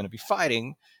 there's going to be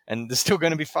fighting, and there's still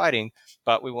going to be fighting,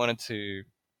 but we wanted to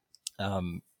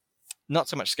not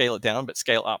so much scale it down, but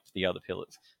scale up the other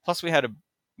pillars. Plus we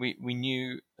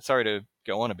knew, sorry to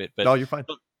go on a bit, but no, you're fine.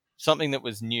 Something that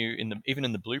was new even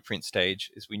in the blueprint stage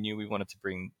is we knew we wanted to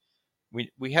bring.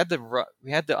 We had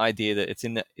the idea that it's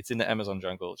in the Amazon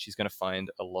jungle. She's going to find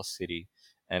a lost city,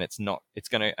 and it's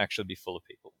going to actually be full of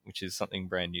people, which is something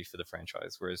brand new for the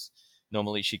franchise. Whereas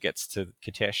normally she gets to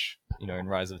Kitesh, in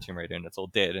Rise of the Tomb Raider, and it's all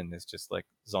dead, and there's just like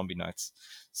zombie knights.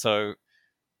 So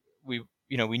we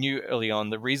knew early on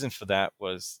the reason for that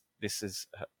was this is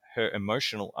her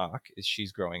emotional arc, is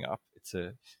she's growing up. It's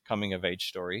a coming of age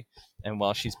story, and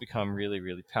while she's become really,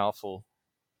 really powerful,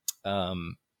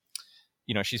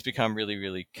 she's become really,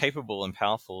 really capable and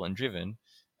powerful and driven.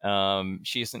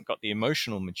 She hasn't got the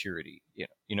emotional maturity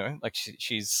yet. Like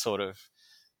she's sort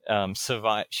of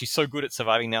survive. She's so good at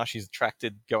surviving now. She's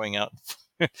attracted going out,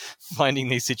 finding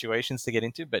these situations to get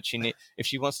into. But if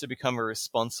she wants to become a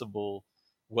responsible,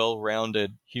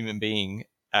 well-rounded human being,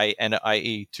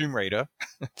 i.e. Tomb Raider,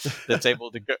 that's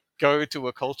able to go to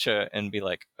a culture and be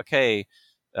like, okay,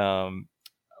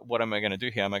 what am I going to do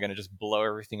here? Am I going to just blow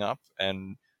everything up?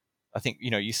 And I think,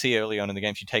 you see early on in the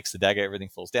game, she takes the dagger, everything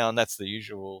falls down. That's the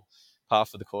usual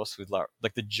path of the course with Lara.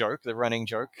 Like the running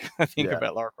joke, I think,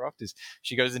 about Lara Croft is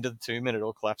she goes into the tomb and it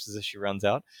all collapses as she runs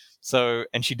out. So,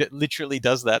 and she literally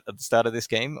does that at the start of this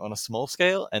game on a small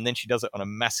scale, and then she does it on a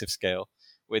massive scale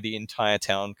where the entire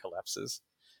town collapses.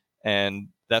 And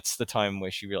that's the time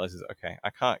where she realizes, okay, I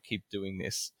can't keep doing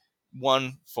this.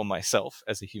 One, for myself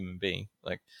as a human being,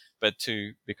 but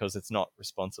two, because it's not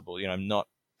responsible. I'm not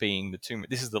being the tomb.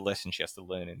 This is the lesson she has to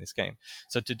learn in this game.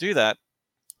 So to do that,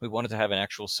 we wanted to have an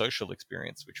actual social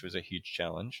experience, which was a huge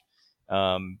challenge.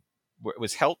 It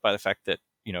was helped by the fact that,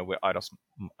 we're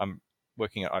I'm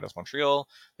working at Eidos Montréal.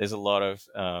 There's a lot of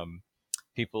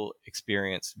people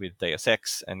experienced with Deus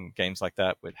Ex and games like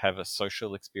that would have a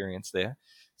social experience there.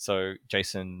 So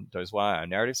Jason Dozois, our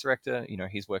narrative director,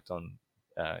 he's worked on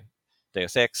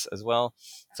Deus Ex as well.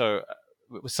 So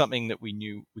it was something that we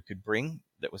knew we could bring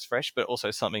that was fresh, but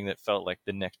also something that felt like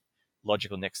the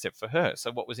logical next step for her.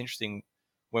 So what was interesting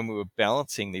when we were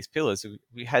balancing these pillars,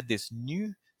 we had this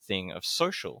new thing of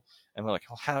social, and we're like,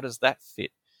 well, how does that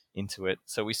fit into it?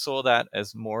 So we saw that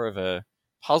as more of a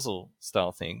puzzle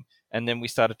style thing. And then we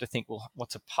started to think, well,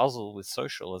 what's a puzzle with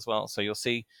social as well? So you'll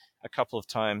see a couple of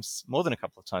times, more than a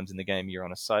couple of times in the game, you're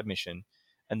on a side mission,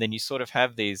 and then you sort of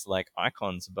have these like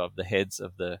icons above the heads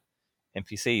of the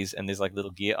NPCs, and there's like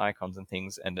little gear icons and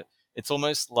things, and it's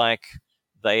almost like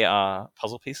they are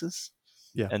puzzle pieces,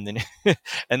 Yeah. and then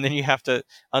and then you have to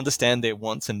understand their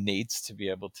wants and needs to be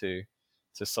able to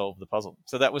solve the puzzle.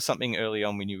 So that was something early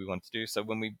on we knew we wanted to do. So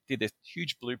when we did this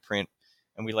huge blueprint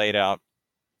and we laid out,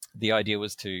 the idea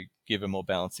was to give a more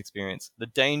balanced experience. The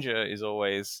danger is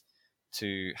always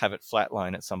to have it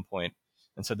flatline at some point.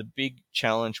 And so the big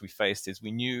challenge we faced is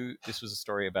we knew this was a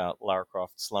story about Lara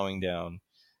Croft slowing down,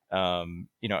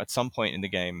 at some point in the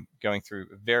game, going through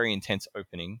a very intense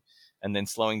opening and then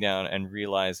slowing down and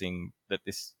realizing that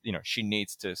this, she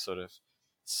needs to sort of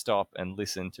stop and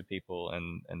listen to people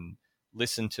and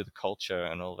listen to the culture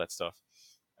and all that stuff,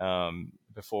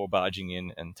 before barging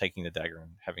in and taking the dagger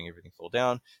and having everything fall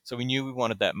down. So we knew we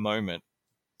wanted that moment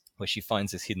where she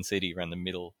finds this hidden city around the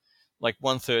middle, like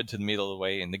 1/3 to the middle of the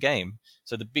way in the game.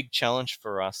 So the big challenge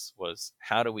for us was,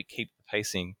 how do we keep the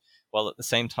pacing while at the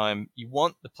same time you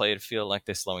want the player to feel like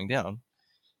they're slowing down,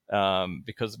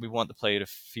 because we want the player to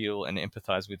feel and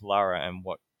empathize with Lara and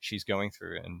what she's going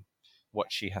through and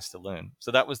what she has to learn.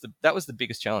 So that was the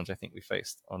biggest challenge I think we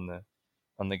faced on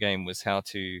the game, was how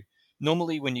to,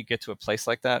 normally when you get to a place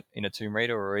like that in a Tomb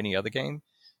Raider or any other game,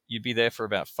 you'd be there for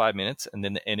about 5 minutes and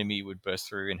then the enemy would burst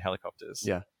through in helicopters.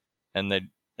 Yeah. And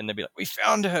they'd be like, "We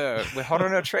found her, we're hot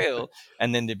on her trail."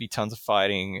 And then there'd be tons of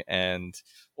fighting,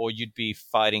 or you'd be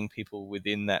fighting people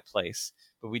within that place.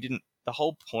 But the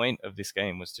whole point of this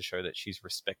game was to show that she's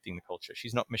respecting the culture.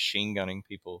 She's not machine gunning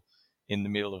people in the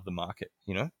middle of the market,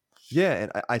 Yeah,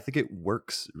 and I think it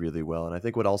works really well. And I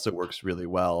think what also works really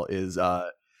well is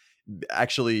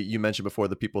actually, you mentioned before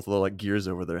the people with little like gears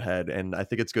over their head, and I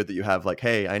think it's good that you have like,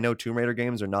 hey, I know Tomb Raider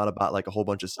games are not about like a whole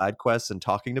bunch of side quests and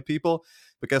talking to people,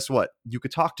 but guess what? You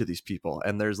could talk to these people,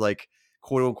 and there's like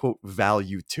quote unquote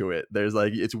value to it. There's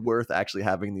like, it's worth actually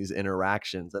having these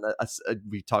interactions. And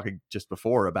we talked just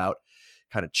before about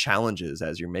kind of challenges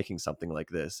as you're making something like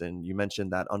this, and you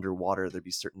mentioned that underwater there'd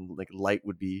be certain like light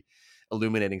would be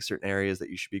illuminating certain areas that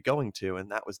you should be going to,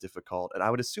 and that was difficult. And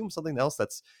I would assume something else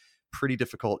that's pretty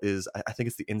difficult is, I think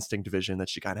it's the instinct vision that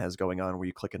she kind of has going on, where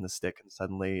you click in the stick and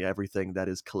suddenly everything that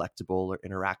is collectible or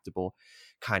interactable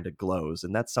kind of glows.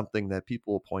 And that's something that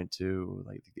people will point to,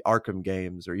 like the Arkham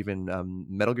games, or even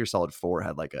Metal Gear Solid 4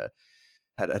 had like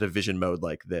had a vision mode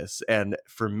like this. And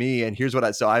for me, and here's what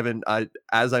as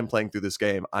I'm playing through this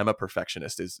game, I'm a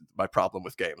perfectionist is my problem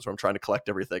with games, where I'm trying to collect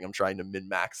everything, I'm trying to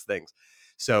min-max things.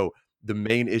 So the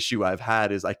main issue I've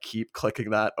had is I keep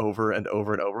clicking that over and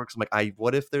over and over, because I'm like,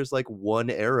 what if there's like one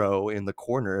arrow in the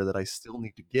corner that I still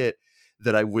need to get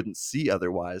that I wouldn't see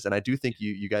otherwise? And I do think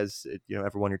you guys,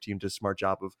 everyone on your team did a smart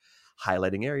job of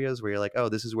highlighting areas where you're like, oh,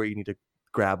 this is where you need to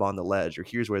grab on the ledge, or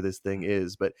here's where this thing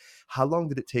is. But how long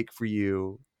did it take for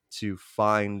you to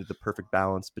find the perfect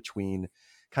balance between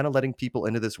kind of letting people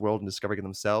into this world and discovering it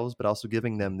themselves, but also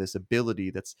giving them this ability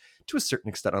that's to a certain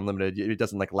extent unlimited? It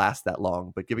doesn't like last that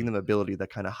long, but giving them ability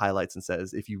that kind of highlights and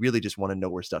says, if you really just want to know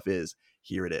where stuff is,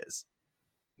 here it is.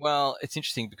 Well, it's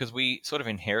interesting because we sort of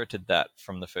inherited that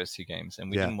from the first two games, and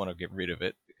we Yeah. didn't want to get rid of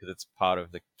it because it's part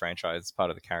of the franchise, part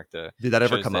of the character. Did that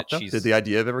ever Shows come that up though? she's- Did the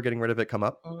idea of ever getting rid of it come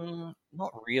up?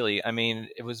 Not really. I mean,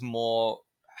 it was more.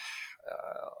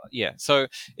 Yeah, so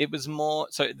it was more.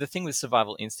 So the thing with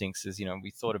survival instincts is,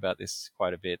 we thought about this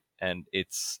quite a bit, and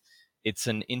it's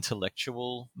an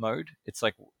intellectual mode. It's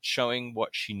like showing what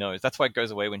she knows. That's why it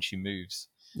goes away when she moves.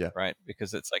 Yeah. Right,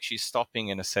 because it's like she's stopping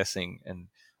and assessing, and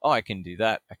I can do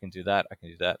that, I can do that, I can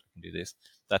do that, I can do this.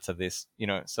 That's a this,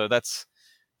 So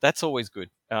that's always good.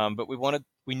 But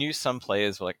we knew some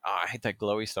players were like, I hate that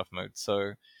glowy stuff mode.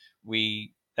 So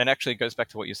and actually it goes back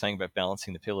to what you're saying about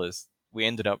balancing the pillars. We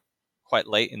ended up quite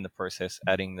late in the process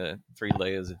adding the 3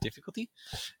 layers of difficulty.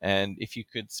 And if you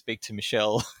could speak to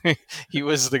Michel, he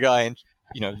was the guy in,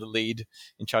 the lead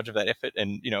in charge of that effort.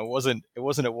 And, it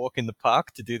wasn't a walk in the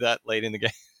park to do that late in the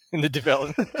game, in the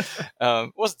development.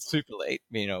 It wasn't super late,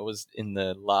 it was in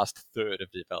the last third of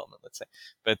the development, let's say.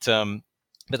 But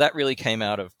that really came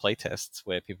out of playtests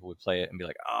where people would play it and be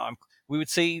like, we would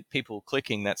see people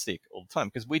clicking that stick all the time,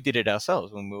 because we did it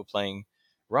ourselves when we were playing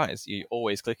Rise. You're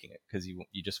always clicking it because you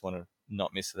just want to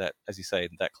not miss that, as you say,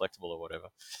 that collectible or whatever.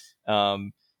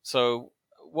 So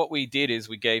what we did is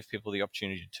we gave people the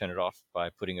opportunity to turn it off by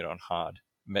putting it on hard.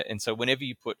 And so whenever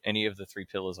you put any of the 3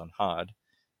 pillars on hard,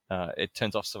 it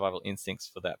turns off survival instincts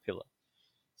for that pillar.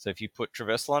 So if you put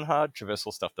traversal on hard,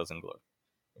 traversal stuff doesn't glow.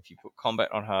 If you put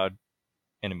combat on hard,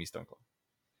 enemies don't glow.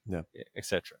 Yeah.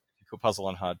 Etc. If you put puzzle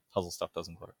on hard, puzzle stuff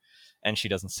doesn't glow. And she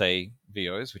doesn't say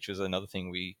VOs, which was another thing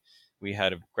we we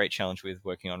had a great challenge with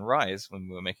working on Rise when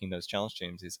we were making those challenge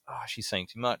teams is, she's saying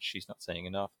too much, she's not saying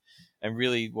enough. And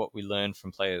really what we learned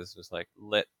from players was like,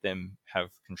 let them have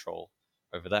control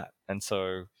over that. And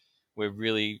so we're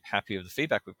really happy with the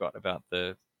feedback we've got about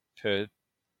the per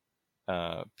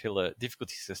pillar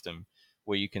difficulty system,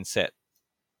 where you can set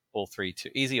all 3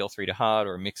 to easy, all 3 to hard,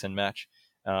 or a mix and match.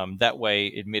 That way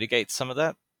it mitigates some of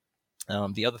that.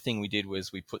 The other thing we did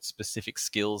was we put specific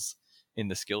skills in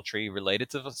the skill tree related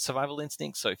to survival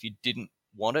instinct. So if you didn't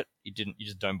want it, you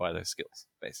just don't buy those skills,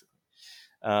 basically.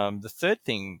 The third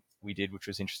thing we did, which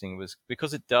was interesting, was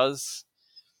because it does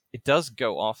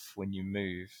go off when you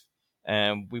move,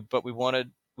 and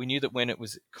we knew that when it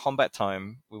was combat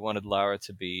time, we wanted Lara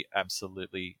to be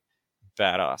absolutely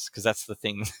badass, because that's the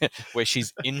thing where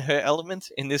she's in her element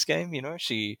in this game.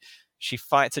 She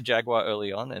fights a jaguar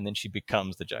early on, and then she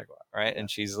becomes the jaguar, right? And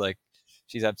she's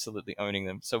absolutely owning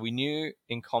them. So we knew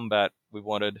in combat we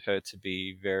wanted her to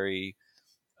be very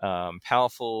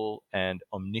powerful and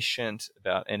omniscient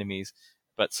about enemies.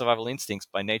 But survival instincts,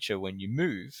 by nature, when you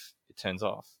move, it turns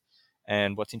off.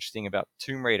 And what's interesting about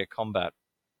Tomb Raider combat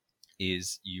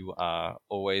is you are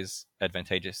always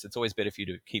advantageous. It's always better for you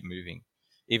to keep moving.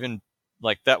 Even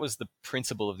like that was the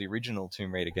principle of the original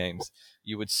Tomb Raider games.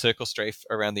 You would circle strafe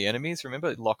around the enemies,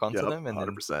 remember? Lock onto them, and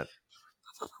 100%.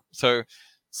 then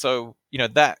so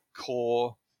that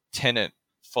core tenet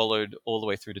followed all the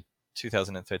way through to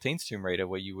 2013's Tomb Raider,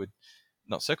 where you would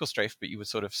not circle strafe, but you would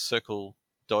sort of circle,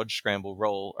 dodge, scramble,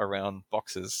 roll around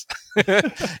boxes.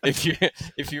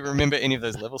 if you remember any of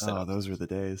those level setups. Oh, those were the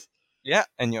days. Yeah,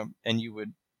 and you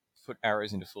would put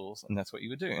arrows into fools, and that's what you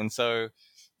would do. And so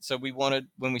we wanted,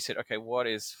 when we said, okay,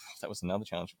 that was another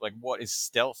challenge, like what is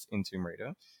stealth in Tomb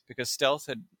Raider? Because stealth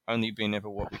had only been ever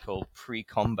what we call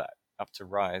pre-combat up to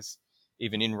Rise.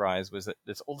 Even in Rise was that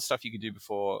there's all the stuff you could do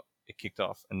before it kicked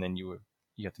off, and then you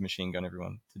had to machine gun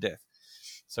everyone to death.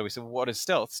 So we said, well, what is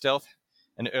stealth?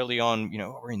 And early on,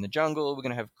 we're in the jungle, we're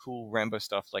going to have cool Rambo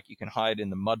stuff, like you can hide in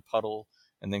the mud puddle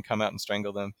and then come out and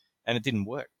strangle them. And it didn't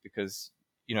work because,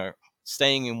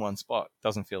 staying in one spot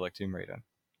doesn't feel like Tomb Raider.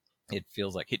 It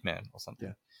feels like Hitman or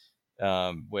something,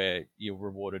 where you're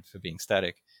rewarded for being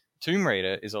static. Tomb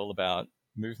Raider is all about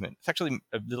movement. It's actually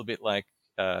a little bit like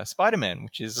Spider-Man,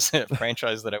 which is a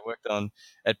franchise that I worked on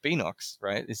at Beenox,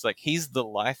 right? It's like he's the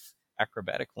life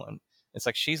acrobatic one. It's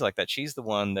like she's like that. She's the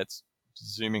one that's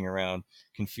zooming around,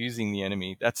 confusing the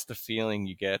enemy. That's the feeling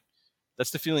you get.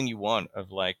 That's the feeling you want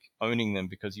of like owning them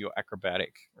because you're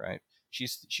acrobatic, right? She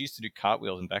used to do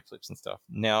cartwheels and backflips and stuff.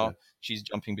 Now she's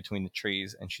jumping between the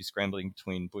trees and she's scrambling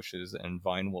between bushes and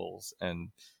vine walls. And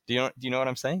do you know what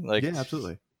I'm saying? Like, yeah,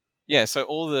 absolutely. Yeah, so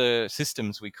all the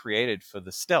systems we created for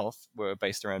the stealth were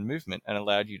based around movement and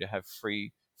allowed you to have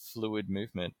free, fluid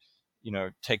movement.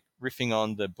 Take riffing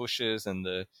on the bushes and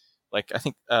I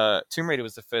think Tomb Raider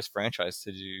was the first franchise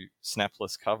to do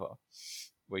snapless cover,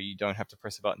 where you don't have to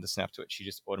press a button to snap to it. She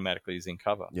just automatically is in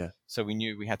cover. Yeah. So we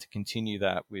knew we had to continue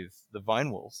that with the vine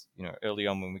walls. Early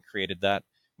on when we created that,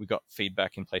 we got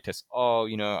feedback in playtests.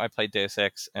 I played Deus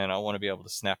Ex and I want to be able to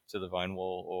snap to the vine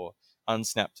wall or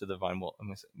unsnap to the vine wall. And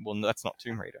we said, well, no, that's not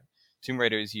Tomb Raider. Tomb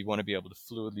Raider is you want to be able to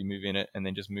fluidly move in it and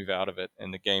then just move out of it.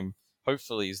 And the game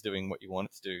hopefully is doing what you want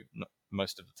it to do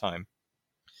most of the time,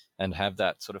 and have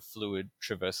that sort of fluid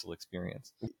traversal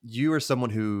experience. You are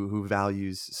someone who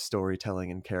values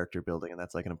storytelling and character building, and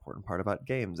that's like an important part about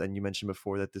games. And you mentioned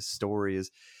before that this story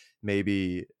is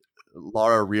maybe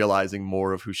Lara realizing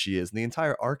more of who she is. And the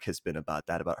entire arc has been about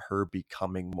that, about her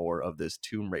becoming more of this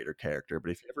Tomb Raider character.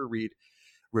 But if you ever read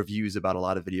reviews about a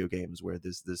lot of video games where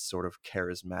there's this sort of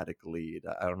charismatic lead,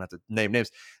 I don't have to name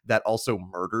names, that also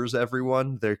murders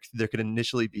everyone, there could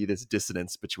initially be this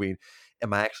dissonance between,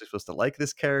 am I actually supposed to like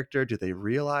this character? Do they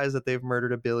realize that they've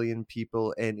murdered a billion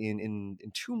people? And in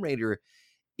Tomb Raider,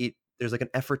 there's like an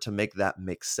effort to make that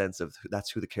make sense of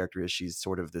that's who the character is. She's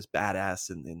sort of this badass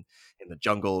in the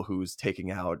jungle who's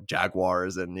taking out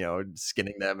jaguars and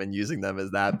skinning them and using them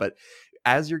as that. But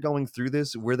as you're going through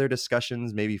this, were there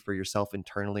discussions maybe for yourself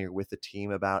internally or with the team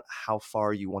about how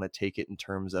far you want to take it in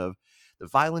terms of the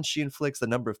violence she inflicts, the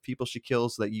number of people she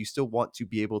kills, so that you still want to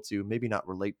be able to maybe not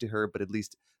relate to her, but at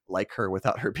least like her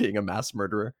without her being a mass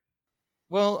murderer?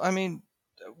 Well, I mean,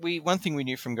 one thing we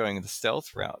knew from going the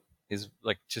stealth route is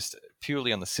like just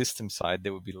purely on the system side,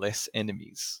 there would be less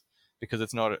enemies because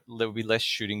there would be less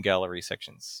shooting gallery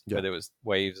sections where there was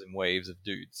waves and waves of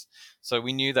dudes. So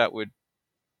we knew that would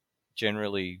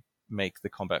generally make the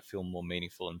combat feel more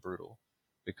meaningful and brutal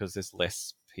because there's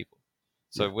less people.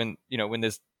 So when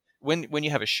you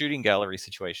have a shooting gallery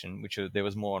situation, which there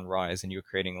was more on Rise, and you were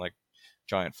creating like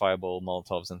giant fireball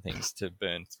Molotovs and things to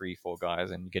burn 3-4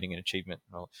 guys and getting an achievement.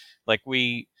 Like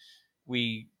we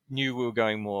knew we were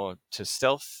going more to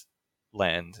stealth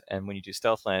land, and when you do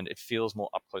stealth land, it feels more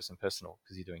up close and personal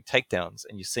because you're doing takedowns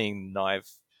and you're seeing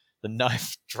the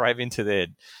knife drive into their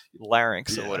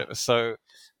larynx or whatever. So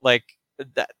like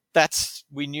that's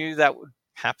we knew that would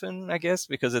happen, I guess,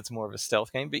 because it's more of a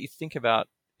stealth game. But you think about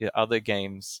other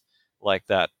games like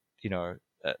that,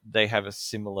 they have a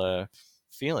similar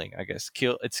feeling, I guess.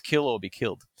 It's kill or be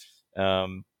killed.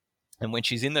 And when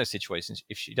she's in those situations,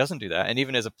 if she doesn't do that, and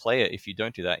even as a player, if you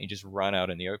don't do that, you just run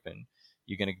out in the open,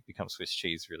 you're going to become Swiss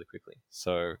cheese really quickly.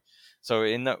 So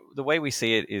in the way we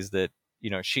see it is that,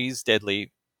 she's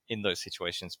deadly in those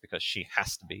situations because she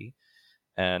has to be,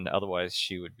 and otherwise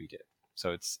she would be dead.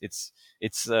 So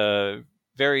it's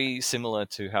very similar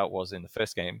to how it was in the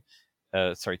first game.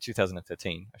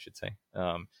 2013, I should say.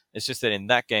 It's just that in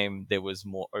that game there was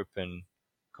more open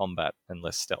combat and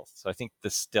less stealth. So I think the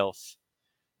stealth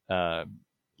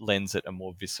lends it a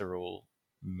more visceral,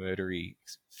 murdery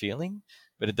feeling,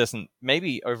 but it doesn't.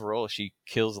 Maybe overall she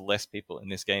kills less people in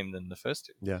this game than the first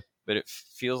two. Yeah, but it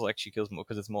feels like she kills more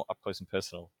because it's more up close and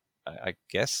personal. I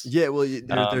guess. Yeah, well,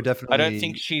 they're definitely. I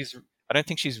don't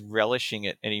think she's relishing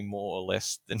it any more or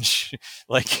less than she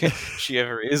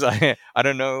ever is. I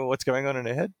don't know what's going on in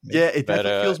her head. Yeah, it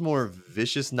definitely feels more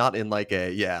vicious, not in like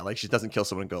she doesn't kill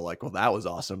someone and go like, well, that was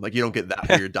awesome. Like you don't get that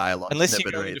weird dialogue. Unless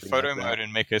you go into photo mode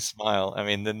and make her smile. I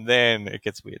mean, then it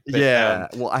gets weird.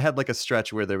 But, well, I had like a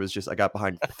stretch where there was I got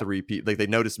behind 3 people. Like they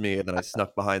noticed me and then I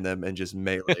snuck behind them and just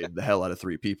meleeed the hell out of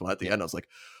 3 people. At the end, I was like,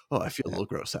 oh, I feel a little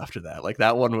gross after that. Like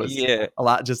that one was a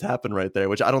lot just happened right there,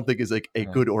 which I don't think is like a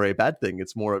good or a bad thing.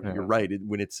 It's more of you're right.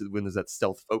 When there's that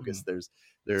stealth focus,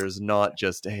 there's not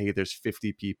just there's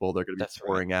 50 people they're going to be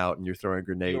pouring out and you're throwing a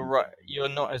grenade. You're right. You're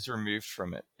not as removed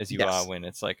from it as you are when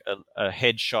it's like a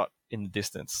headshot in the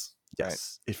distance.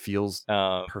 Yes, right? It feels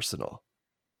personal.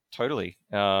 Totally.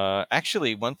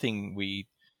 Actually, one thing we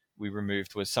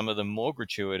removed was some of the more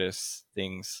gratuitous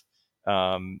things.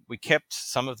 We kept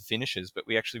some of the finishes, but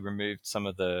we actually removed some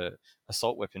of the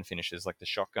assault weapon finishes, like the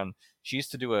shotgun. She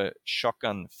used to do a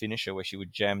shotgun finisher where she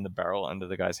would jam the barrel under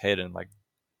the guy's head and like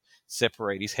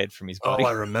separate his head from his body. Oh,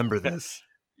 I remember this.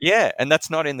 Yeah, and that's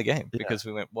not in the game because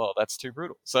we went, well, that's too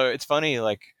brutal. So it's funny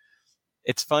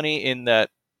in that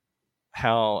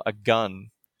how a gun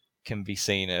can be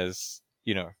seen as,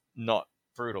 not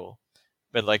brutal,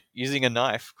 but like using a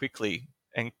knife quickly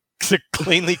and to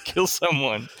cleanly kill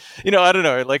someone, I don't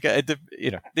know, like,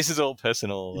 this is all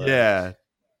personal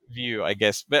view, I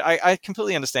guess, but I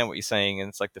completely understand what you're saying, and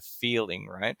it's like the feeling,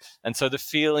 right? And so the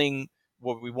feeling,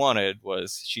 what we wanted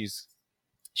was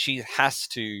she has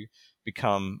to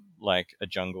become like a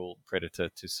jungle predator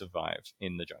to survive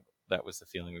in the jungle. That was the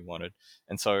feeling we wanted.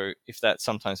 And so if that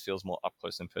sometimes feels more up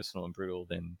close and personal and brutal,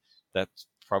 then that's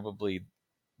probably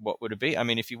what would it be. I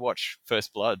mean, if you watch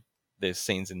First Blood, there's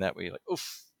scenes in that where you're like,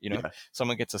 oof,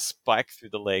 someone gets a spike through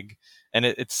the leg, and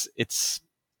it's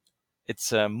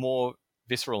more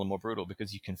visceral and more brutal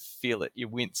because you can feel it. You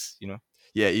wince,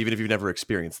 Yeah, even if you've never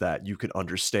experienced that, you can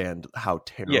understand how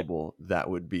terrible that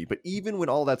would be. But even when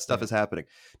all that stuff is happening,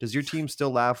 does your team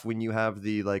still laugh when you have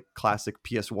the like classic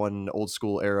PS1 old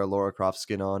school era Lara Croft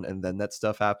skin on and then that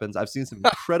stuff happens? I've seen some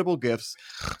incredible GIFs,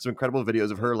 some incredible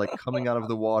videos of her like coming out of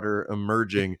the water,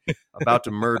 emerging, about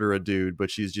to murder a dude,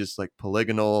 but she's just like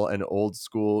polygonal and old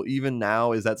school. Even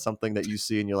now, is that something that you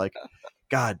see and you're like,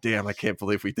 God damn, I can't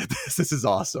believe we did this. This is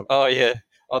awesome. Oh, yeah.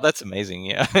 Oh, that's amazing.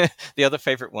 Yeah. The other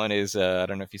favorite one is, I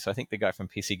don't know if you saw, I think the guy from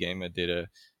PC Gamer did a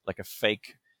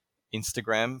fake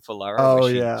Instagram for Lara. Oh,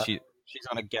 She's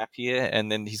on a gap year, and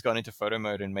then he's gone into photo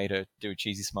mode and made her do a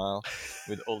cheesy smile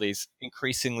with all these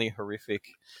increasingly horrific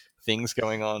things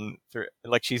going on through,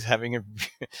 like she's having a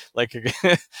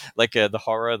the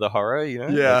horror,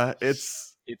 Yeah, like,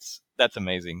 that's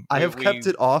amazing. I have kept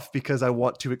it off because I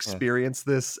want to experience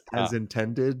this as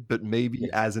intended, but maybe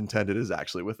as intended is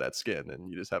actually with that skin, and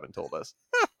you just haven't told us.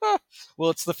 Well,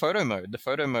 it's the photo mode. The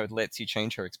photo mode lets you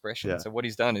change her expression. Yeah. So what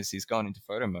he's done is he's gone into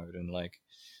photo mode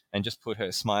and just put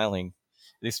her smiling,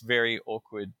 this very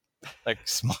awkward like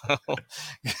smile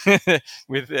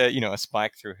with a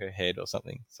spike through her head or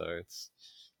something. So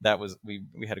we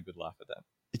had a good laugh at that.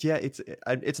 Yeah,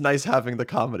 it's nice having the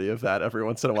comedy of that every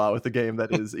once in a while with a game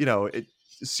that is,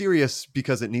 serious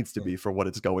because it needs to be for what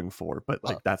it's going for. But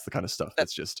like that's the kind of stuff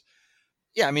that's just.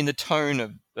 Yeah, I mean the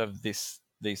tone of this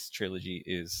trilogy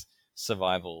is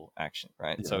survival action,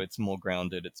 right? Yeah. So it's more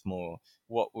grounded. It's more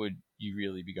what would you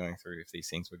really be going through if these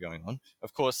things were going on.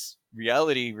 Of course,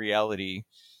 reality,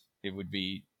 it would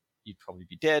be you'd probably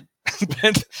be dead.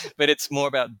 but it's more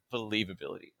about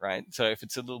believability, right? So if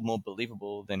it's a little more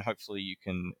believable, then hopefully you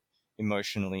can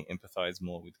emotionally empathize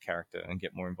more with the character and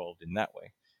get more involved in that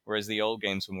way. Whereas the old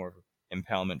games were more of an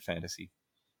empowerment fantasy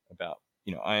about,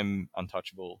 I'm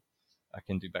untouchable. I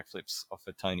can do backflips off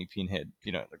a tiny pinhead,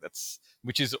 like that's,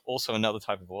 which is also another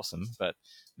type of awesome, but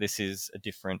this is a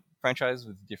different franchise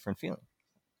with a different feeling.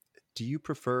 Do you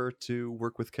prefer to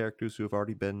work with characters who have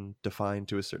already been defined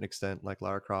to a certain extent, like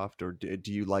Lara Croft, or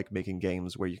do you like making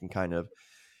games where you can kind of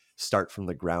start from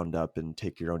the ground up and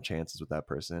take your own chances with that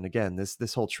person? And again,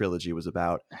 this whole trilogy was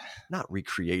about not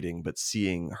recreating, but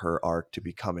seeing her arc to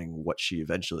becoming what she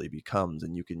eventually becomes.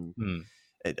 And you can,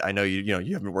 I know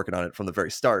you have been working on it from the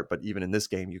very start, but even in this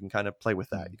game, you can kind of play with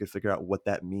that. You can figure out what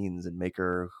that means and make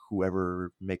her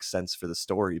whoever makes sense for the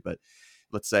story. But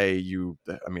let's say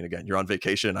again, you're on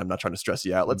vacation. I'm not trying to stress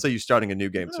you out. Let's say you're starting a new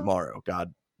game tomorrow.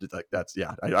 God, like that's,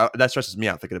 that stresses me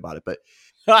out thinking about it. But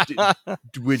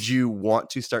would you want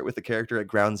to start with the character at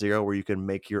ground zero where you can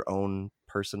make your own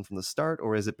person from the start,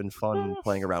 or has it been fun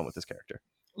playing around with this character?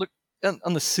 Look,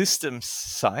 on the systems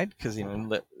side, because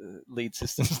lead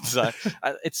systems design,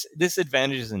 there's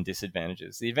advantages and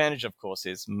disadvantages. The advantage, of course,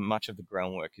 is much of the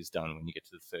groundwork is done when you get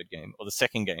to the third game or the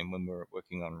second game when we're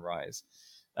working on Rise.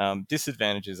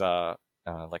 Disadvantages are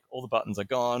like all the buttons are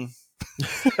gone.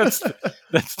 that's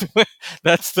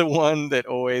the one that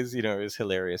always is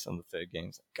hilarious on the third game.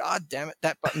 It's like, God damn it,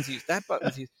 that button's used. That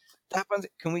button's used. That button,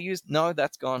 can we use? No,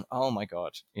 that's gone. Oh my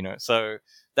God, So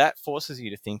that forces you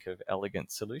to think of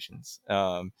elegant solutions.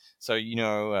 I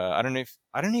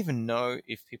don't even know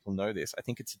if people know this. I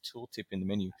think it's a tooltip in the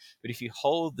menu. But if you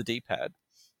hold the D-pad,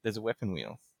 there's a weapon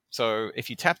wheel. So if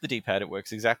you tap the D-pad, it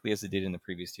works exactly as it did in the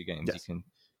previous two games. Yes. You can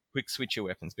quick switch your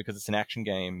weapons because it's an action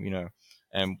game,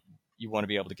 and you want to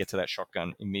be able to get to that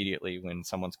shotgun immediately when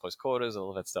someone's close quarters,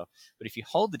 all of that stuff. But if you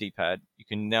hold the D-pad, you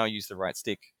can now use the right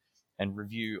stick and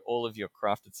review all of your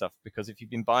crafted stuff, because if you've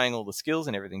been buying all the skills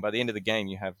and everything, by the end of the game,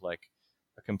 you have like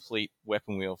a complete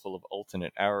weapon wheel full of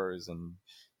alternate arrows and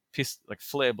like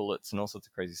flare bullets and all sorts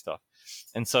of crazy stuff.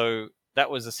 And so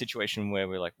that was a situation where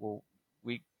we're like, well,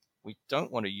 we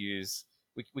don't want to use,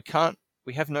 we can't,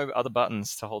 we have no other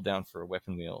buttons to hold down for a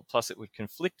weapon wheel. Plus, it would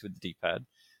conflict with the D-pad.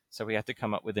 So we had to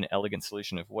come up with an elegant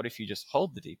solution of what if you just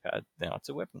hold the D-pad, now it's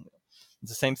a weapon wheel.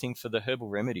 It's the same thing for the herbal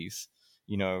remedies.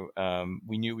 We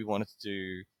knew we wanted to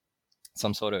do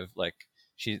some sort of like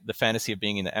the fantasy of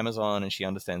being in the Amazon and she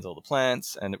understands all the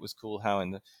plants. And it was cool how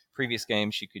in the previous game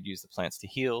she could use the plants to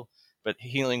heal, but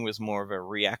healing was more of a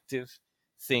reactive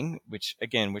thing, which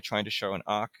again, we're trying to show an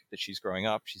arc that she's growing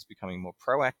up. She's becoming more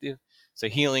proactive. So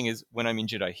healing is when I'm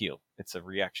injured, I heal. It's a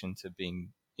reaction to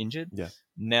being injured. Yeah.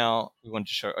 Now we want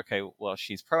to show, okay, well,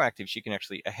 she's proactive. She can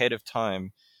actually ahead of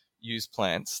time use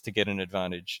plants to get an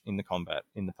advantage in the combat,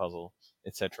 in the puzzle,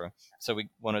 etc. So we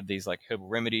wanted these like herbal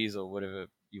remedies or whatever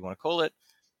you want to call it.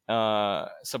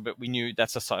 But we knew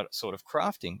that's a sort of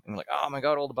crafting, and we're like, oh my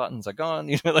God, all the buttons are gone.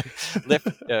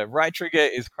 Right trigger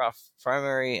is craft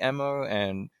primary ammo,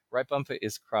 and right bumper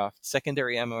is craft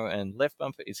secondary ammo, and left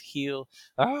bumper is heal.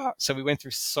 So we went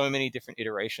through so many different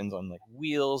iterations on like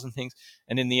wheels and things,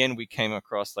 and in the end we came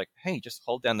across like, hey, just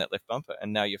hold down that left bumper,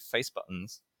 and now your face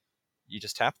buttons, you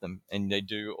just tap them, and they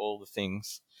do all the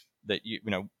things that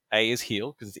A is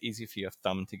heal because it's easier for your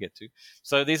thumb to get to.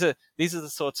 So these are the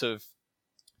sorts of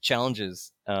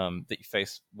challenges that you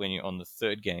face when you're on the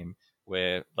third game,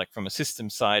 where like from a system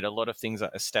side, a lot of things are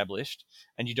established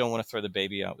and you don't want to throw the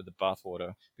baby out with the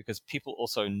bathwater, because people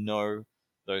also know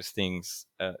those things.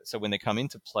 So when they come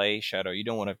into play, Shadow, you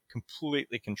don't want to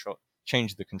completely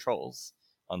change the controls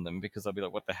on them, because they'll be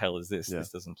like, what the hell is this? Yeah. This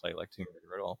doesn't play like Tomb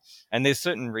Raider at all. And there's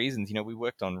certain reasons, we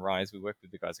worked on Rise, we worked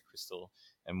with the guys at Crystal,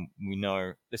 and we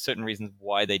know there's certain reasons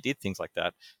why they did things like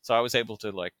that. So I was able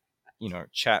to like,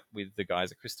 chat with the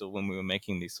guys at Crystal when we were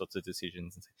making these sorts of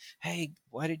decisions and say, hey,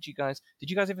 did you guys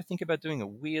ever think about doing a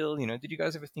wheel? Did you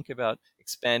guys ever think about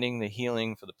expanding the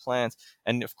healing for the plants?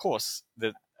 And of course,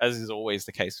 as is always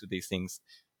the case with these things,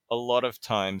 a lot of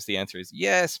times the answer is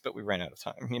yes, but we ran out of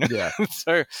time, Yeah.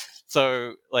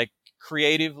 so like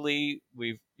creatively,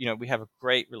 we have a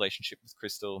great relationship with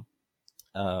Crystal.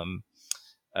 I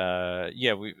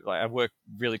work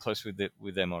really close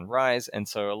with them on Rise, and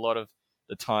so a lot of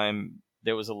the time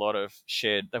there was a lot of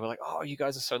shared. They were like, "Oh, you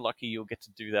guys are so lucky; you'll get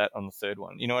to do that on the third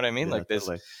one." You know what I mean? Yeah, like there's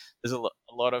a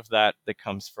lot of that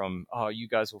comes from, "Oh, you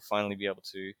guys will finally be able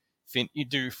to you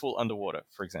do full underwater,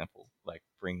 for example, like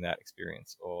bring that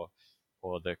experience, or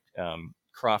the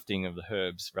crafting of the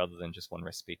herbs rather than just one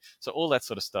recipe." So all that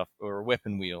sort of stuff, or a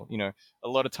weapon wheel. A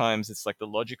lot of times it's like the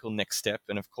logical next step,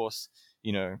 and of course,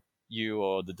 you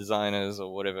or the designers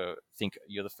or whatever think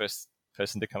you're the first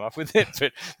person to come up with it,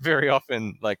 but very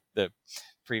often, like, the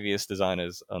previous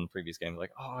designers on previous games,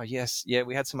 like, oh yes, yeah,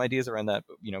 we had some ideas around that,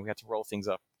 but we had to roll things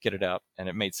up, get it out, and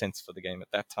it made sense for the game at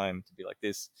that time to be like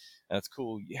this, and that's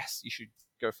cool. Yes, you should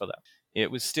go for that. It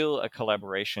was still a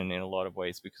collaboration in a lot of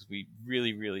ways because we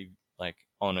really, really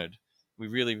honored. We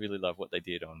really, really love what they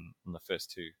did on the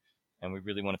first two, and we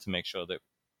really wanted to make sure that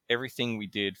everything we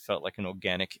did felt like an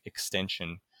organic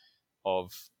extension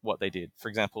of what they did. For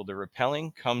example, the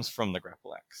repelling comes from the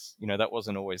grapple axe. That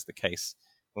wasn't always the case.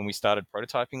 When we started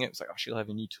prototyping it, it was like, oh, she'll have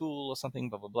a new tool or something,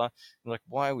 blah, blah, blah. And like,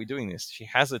 why are we doing this? She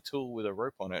has a tool with a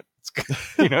rope on it. It's,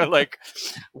 like,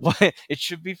 why? It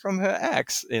should be from her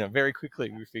axe. Very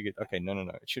quickly we figured, okay, no.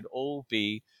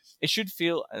 It should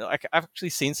feel like, I've actually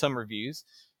seen some reviews,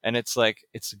 and it's like,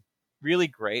 it's really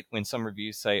great when some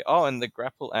reviews say, oh, and the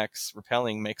grapple axe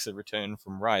repelling makes a return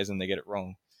from Rise, and they get it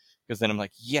wrong. Because then I'm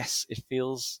like, yes, it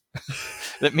feels.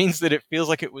 That means that it feels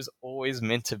like it was always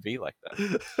meant to be like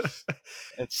that.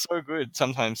 It's so good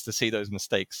sometimes to see those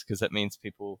mistakes, because that means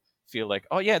people feel like,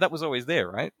 oh yeah, that was always there,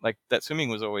 right? Like, that swimming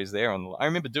was always there. I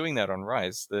remember doing that on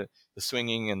Rise, the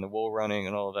swinging and the wall running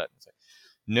and all of that. It's like,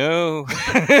 no.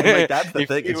 Like, that's the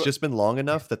thing. It's just been long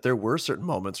enough that there were certain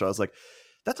moments where I was like,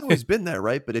 that's always been there,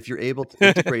 right? But if you're able to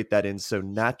integrate that in so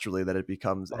naturally that it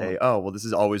becomes this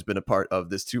has always been a part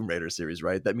of this Tomb Raider series,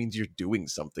 right? That means you're doing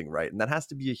something right. And that has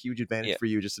to be a huge advantage for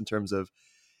you, just in terms of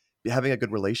having a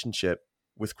good relationship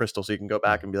with Crystal, so you can go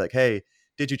back and be like, hey,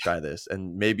 did you try this?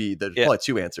 And maybe there's probably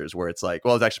two answers where it's like,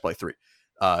 well, it's actually probably three.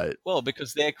 Well,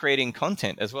 because they're creating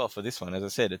content as well for this one. As I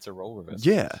said, it's a role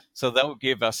reversal. Yeah. So they'll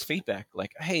give us feedback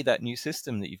like, hey, that new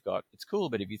system that you've got, it's cool,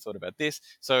 but have you thought about this?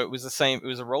 So it was the same. It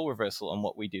was a role reversal on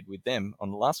what we did with them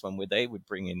on the last one, where they would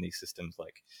bring in these systems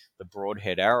like the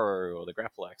broadhead arrow or the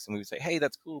grapple axe. And we would say, hey,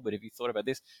 that's cool, but have you thought about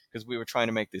this? Because we were trying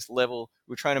to make this level.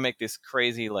 We were trying to make this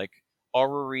crazy, like,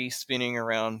 orrery spinning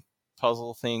around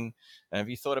puzzle thing. And have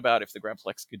you thought about if the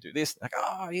grapple axe could do this? Like,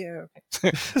 oh yeah,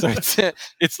 okay. So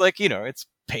it's like, it's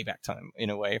payback time in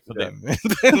a way for them.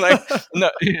 Like, no,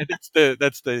 that's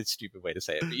the stupid way to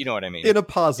say it, but you know what I mean. In a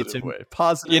positive way.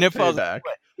 Positive payback.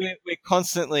 We're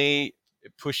constantly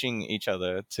pushing each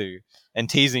other and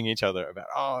teasing each other about,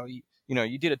 oh,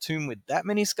 you did a tomb with that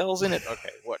many skulls in it.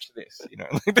 Okay, watch this.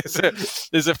 Like,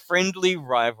 there's a friendly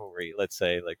rivalry, let's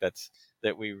say, like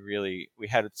that we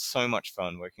had so much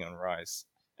fun working on Rise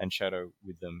and Shadow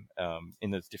with them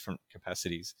in those different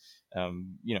capacities.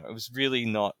 It was really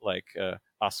not like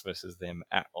us versus them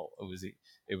at all.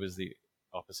 It was the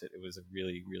opposite. It was a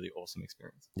really, really awesome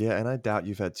experience. Yeah, and I doubt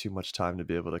you've had too much time to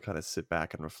be able to kind of sit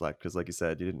back and reflect, because like you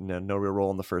said, you didn't have no real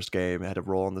role in the first game, had a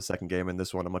role in the second game, and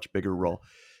this one a much bigger role.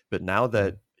 But now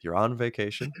that you're on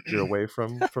vacation, you're away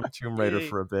from Tomb Raider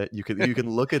for a bit, you can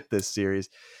look at this series.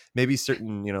 Maybe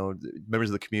certain members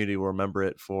of the community will remember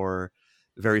it for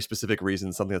very specific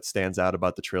reasons, something that stands out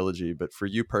about the trilogy. But for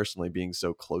you personally, being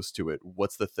so close to it,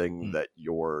 what's the thing that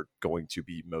you're going to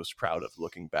be most proud of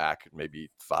looking back maybe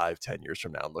 5-10 years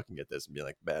from now and looking at this and being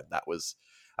like, man,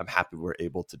 I'm happy we're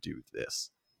able to do this?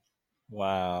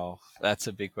 Wow, that's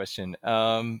a big question.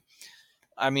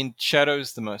 I mean,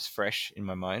 Shadow's the most fresh in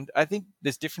my mind. I think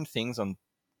there's different things on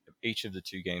each of the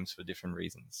two games for different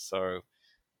reasons. So,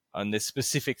 and there's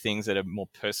specific things that are more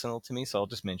personal to me, so I'll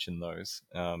just mention those.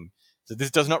 So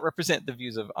this does not represent the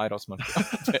views of Eidos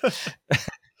Montréal,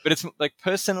 but it's like,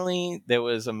 personally, there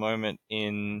was a moment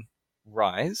in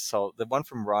Rise. So the one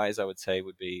from Rise, I would say,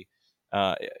 would be,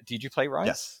 did you play Rise?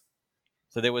 Yes.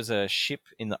 So there was a ship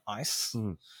in the ice.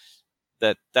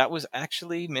 That was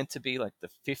actually meant to be like the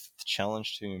 5th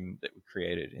challenge tomb that we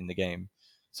created in the game.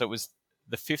 So it was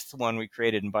the 5th one we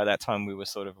created, and by that time we were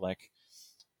sort of like,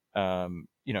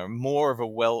 more of a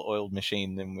well-oiled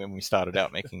machine than when we started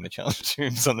out making the challenge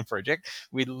tombs on the project.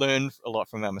 We learned a lot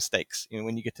from our mistakes.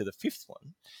 When you get to the 5th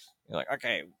one, you're like,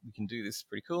 okay, we can do this,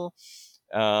 pretty cool.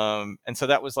 And so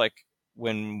that was like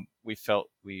when we felt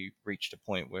we reached a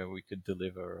point where we could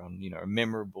deliver on, a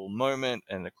memorable moment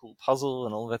and a cool puzzle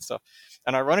and all of that stuff.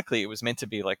 And ironically, it was meant to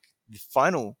be like the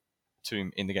final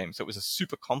tomb in the game. So it was a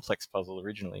super complex puzzle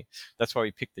originally. That's why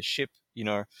we picked the ship,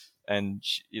 and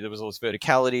there was all this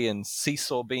verticality and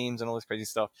seesaw beams and all this crazy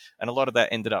stuff. And a lot of that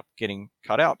ended up getting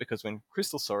cut out, because when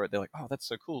Crystal saw it, they're like, oh, that's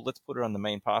so cool. Let's put it on the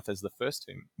main path as the first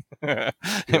tomb. And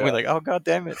we're like, oh, God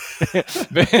damn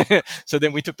it. So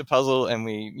then we took the puzzle and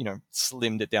we,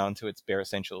 slimmed it down to its bare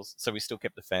essentials. So we still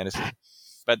kept the fantasy.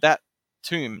 But that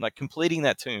tomb, like completing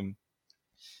that tomb,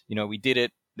 we did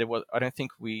it. I don't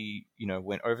think we,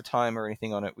 went overtime or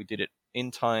anything on it. We did it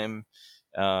in time.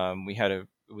 It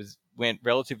went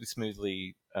relatively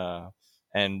smoothly,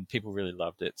 and people really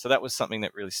loved it. So that was something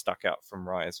that really stuck out from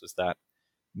Rise, was that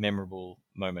memorable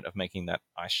moment of making that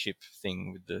ice ship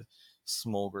thing with the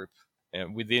small group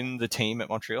within the team at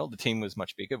Montreal. The team was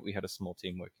much bigger, but we had a small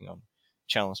team working on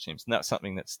challenge teams, and that's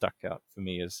something that stuck out for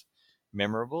me as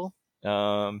memorable.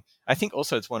 I think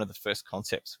also it's one of the first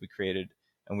concepts we created,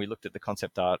 and we looked at the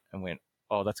concept art and went,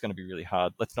 oh, that's going to be really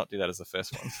hard. Let's not do that as the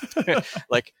first one.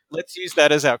 Like, let's use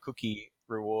that as our cookie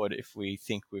reward if we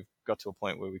think we've got to a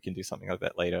point where we can do something like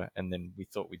that later. And then we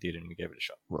thought we did, and we gave it a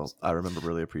shot. Well, I remember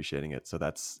really appreciating it, so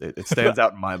that's it stands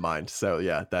out in my mind. So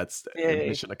yeah, that's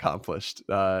mission accomplished.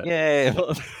 Yeah,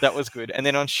 well, that was good. And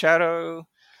then on Shadow,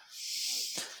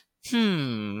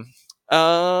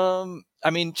 I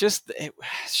mean,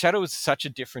 Shadow was such a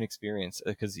different experience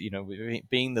because, you know,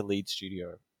 being the lead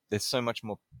studio, there's so much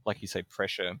more, like you say,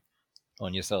 pressure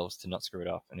on yourselves to not screw it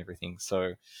up and everything.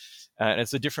 So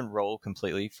it's a different role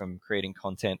completely, from creating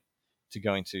content to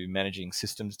going to managing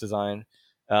systems design.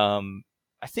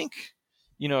 I think,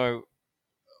 you know,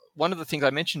 one of the things, I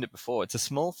mentioned it before, it's a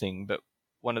small thing, but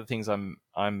one of the things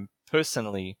I'm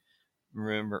personally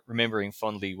remembering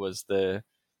fondly was the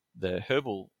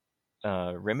herbal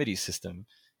remedy system,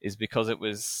 is because it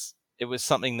was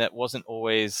something that wasn't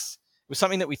always, it was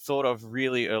something that we thought of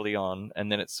really early on, and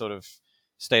then it sort of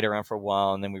stayed around for a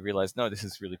while, and then we realized, no, this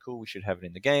is really cool, we should have it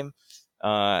in the game.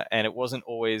 And it wasn't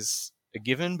always a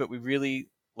given, but we really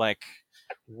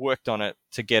worked on it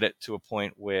to get it to a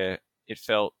point where it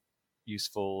felt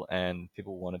useful and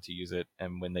people wanted to use it,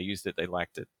 and when they used it, they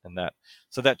liked it. And that,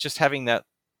 so that just having that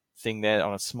thing there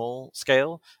on a small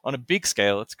scale. On a big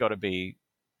scale, it's got to be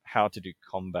how to do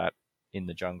combat in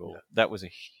the jungle. Yeah. That was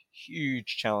a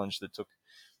huge challenge that took,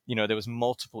 you know, there was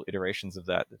multiple iterations of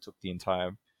that took the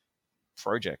entire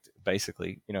project,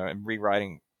 basically, you know, and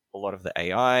rewriting a lot of the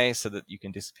AI so that you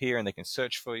can disappear and they can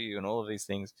search for you and all of these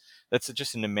things. That's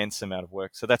just an immense amount of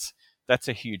work. So that's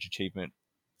a huge achievement.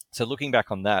 So looking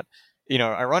back on that, you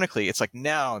know, ironically, it's like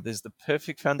now there's the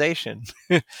perfect foundation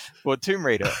for Tomb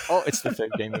Raider. Oh, it's the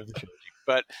third game of the trilogy.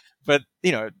 But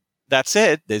you know, that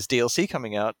said, there's DLC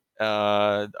coming out.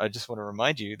 I just want to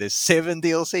remind you, there's 7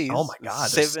 DLCs. Oh my god,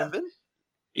 7?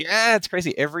 Yeah, it's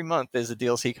crazy. Every month there's a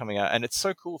DLC coming out, and it's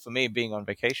so cool for me being on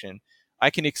vacation. I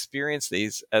can experience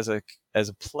these as a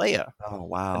player. Oh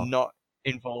wow. And not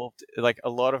involved. Like, a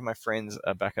lot of my friends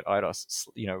are back at Eidos,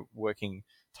 you know, working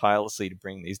tirelessly to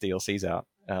bring these DLCs out.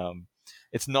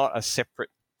 It's not a separate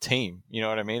team, you know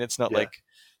what I mean? It's not like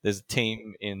there's a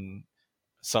team in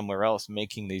somewhere else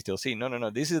making these DLC. No.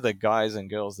 These are the guys and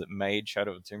girls that made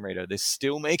Shadow of the Tomb Raider. They're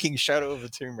still making Shadow of the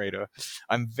Tomb Raider.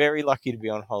 I'm very lucky to be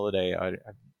on holiday. I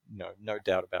no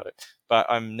doubt about it. But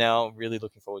I'm now really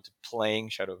looking forward to playing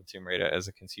Shadow of the Tomb Raider as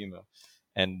a consumer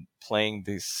and playing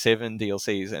these 7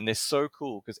 DLCs. And they're so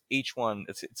cool because each one,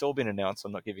 it's all been announced. So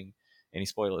I'm not giving any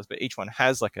spoilers, but each one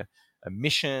has like a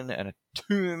mission and a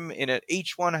tomb in it.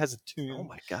 Each one has a tomb. Oh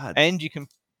my god. And you can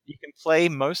play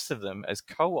most of them as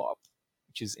co-op,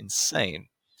 which is insane.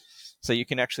 So you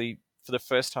can actually, for the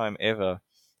first time ever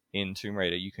in Tomb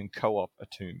Raider, you can co-op a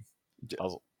tomb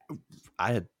puzzle.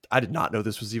 I did not know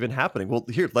this was even happening. Well,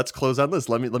 here, let's close on this.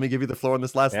 Let me give you the floor on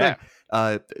this last thing.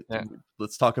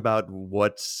 Let's talk about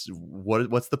what's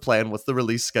the plan, what's the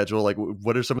release schedule, like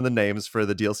what are some of the names for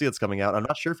the DLC that's coming out. I'm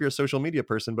not sure if you're a social media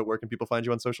person, but where can people find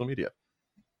you on social media?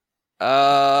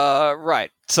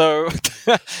 Right. So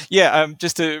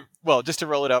just to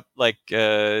roll it up, like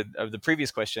the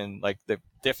previous question, like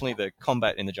definitely the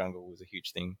combat in the jungle was a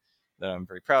huge thing that I'm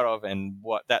very proud of, and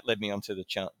what that led me onto the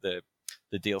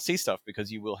DLC stuff, because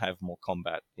you will have more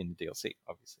combat in the DLC,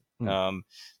 obviously.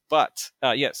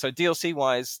 So DLC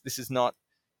wise, this is not.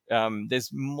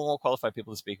 There's more qualified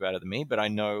people to speak about it than me, but I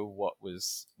know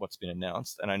what's been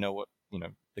announced, and I know what, you know,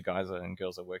 the guys and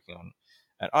girls are working on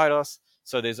at Eidos.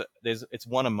 So it's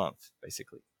one a month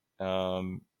basically,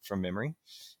 from memory,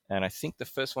 and I think the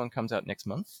first one comes out next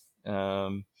month.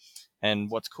 And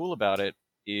what's cool about it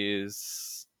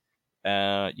is,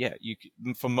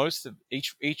 for most of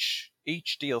each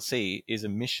DLC is a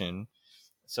mission.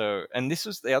 So, and this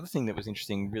was the other thing that was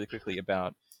interesting really quickly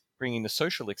about bringing the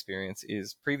social experience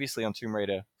is previously on Tomb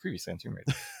Raider,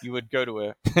 you would go to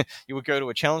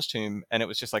a challenge tomb, and it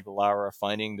was just like Lara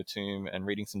finding the tomb and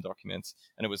reading some documents,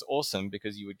 and it was awesome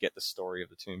because you would get the story of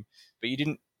the tomb, but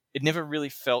it never really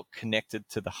felt connected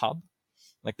to the hub.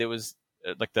 Like there was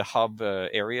like the hub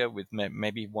area with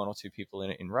maybe 1 or 2 people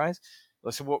in it in Rise.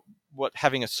 So what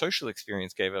having a social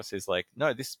experience gave us is like,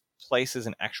 no, this place is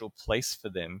an actual place for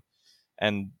them.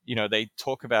 And, you know, they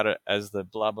talk about it as the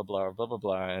blah, blah, blah, blah, blah,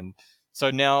 blah. And So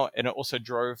now, and it also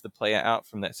drove the player out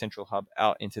from that central hub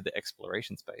out into the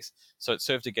exploration space. So it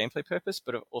served a gameplay purpose,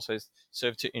 but it also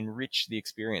served to enrich the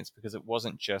experience, because it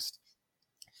wasn't just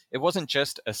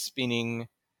a spinning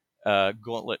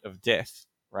gauntlet of death,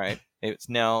 right? It's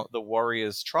now the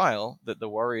warrior's trial that the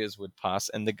warriors would pass,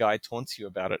 and the guy taunts you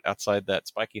about it outside that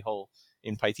spiky hole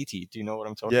in Paititi. Do you know what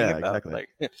I'm talking Yeah, about? exactly.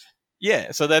 Like,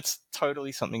 yeah, so that's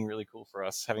totally something really cool for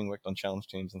us, having worked on challenge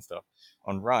teams and stuff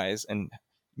on Rise, and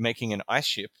making an ice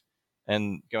ship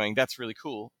and going, that's really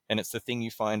cool. And it's the thing you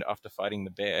find after fighting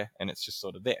the bear, and it's just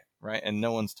sort of there, right? And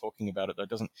no one's talking about it.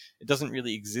 It doesn't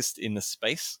really exist in the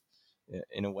space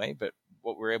in a way, but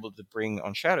what we're able to bring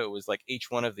on Shadow was like each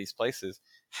one of these places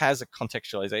has a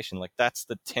contextualization. Like that's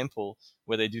the temple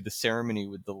where they do the ceremony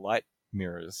with the light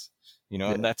mirrors,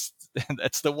 Yeah. and that's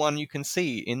the one you can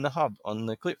see in the hub on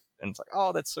the cliff. And it's like,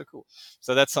 oh, that's so cool.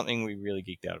 So that's something we really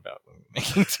geeked out about when we were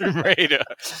making Tomb Raider.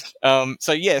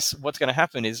 So yes, what's going to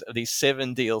happen is these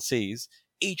 7 DLCs,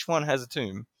 each one has a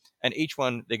tomb, and each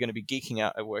one they're going to be geeking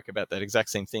out at work about that exact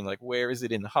same thing. Like, where is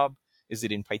it in the hub? Is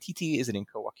it in Paititi? Is it in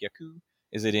Kawakyaku?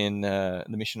 Is it in the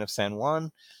mission of San Juan?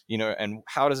 And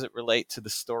how does it relate to the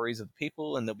stories of the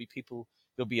people? And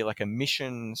there'll be like a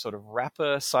mission sort of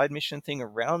wrapper side mission thing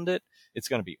around it. It's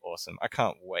going to be awesome. I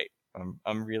can't wait.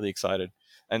 I'm really excited.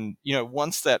 And,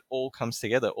 once that all comes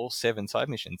together, all 7 side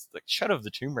missions, like Shadow of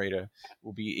the Tomb Raider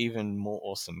will be even more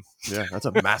awesome. Yeah, that's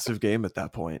a massive game at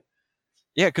that point.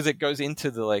 Yeah, because it goes into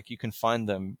the, like, you can find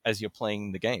them as you're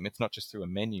playing the game. It's not just through a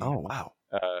menu. Oh, wow.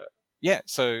 Yeah,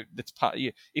 so that's part.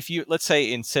 If you, let's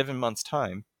say in 7 months'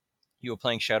 time, you were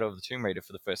playing Shadow of the Tomb Raider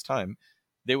for the first time,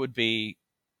 there would be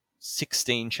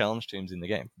 16 challenge tombs in the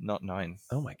game, not 9.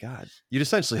 Oh my god! You'd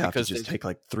essentially have to just take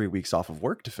like 3 weeks off of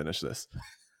work to finish this.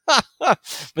 But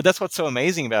that's what's so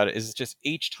amazing about it, is just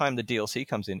each time the DLC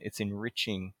comes in, it's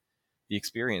enriching the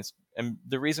experience. And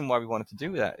the reason why we wanted to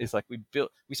do that is, like,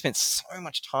 we spent so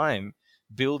much time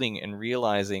building and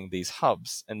realizing these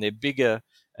hubs, and they're bigger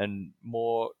and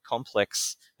more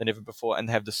complex than ever before, and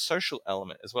they have the social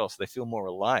element as well, so they feel more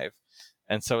alive.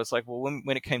 And so it's like, well,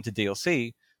 when it came to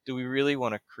DLC, do we really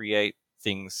want to create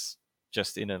things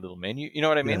just in a little menu? You know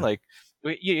what I mean? Yeah. Like,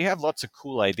 you have lots of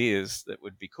cool ideas that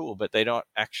would be cool, but they're not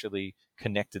actually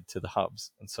connected to the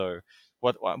hubs. And so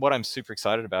what I'm super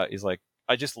excited about is, like,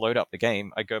 I just load up the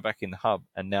game, I go back in the hub,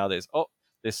 and now there's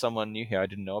someone new here I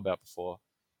didn't know about before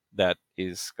that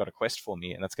is got a quest for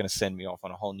me, and that's going to send me off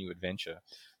on a whole new adventure.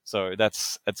 So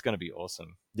that's going to be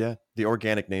awesome. Yeah, the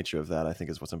organic nature of that, I think,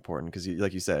 is what's important, because,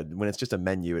 like you said, when it's just a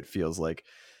menu, it feels like,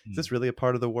 is this really a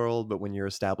part of the world? But when you're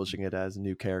establishing it as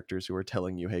new characters who are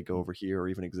telling you, hey, go over here, or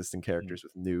even existing characters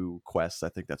with new quests, I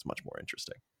think that's much more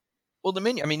interesting. Well, the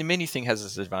menu thing has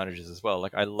its advantages as well.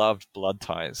 Like, I loved Blood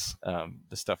Ties,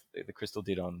 the stuff that Crystal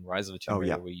did on Rise of the Tomb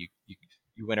Raider, where you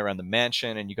went around the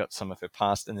mansion and you got some of her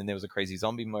past, and then there was a crazy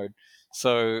zombie mode.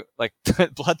 So, like,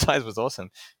 Blood Ties was awesome,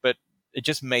 but it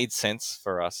just made sense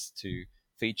for us to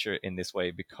feature in this way,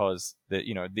 because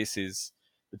this is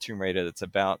the Tomb Raider that's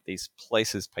about these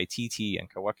places, Paititi and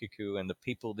Kawakyaku, and the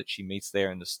people that she meets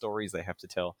there and the stories they have to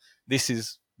tell. This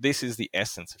is the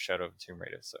essence of Shadow of the Tomb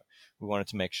Raider. So we wanted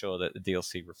to make sure that the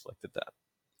DLC reflected that.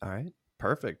 All right,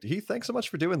 perfect. Heath, thanks so much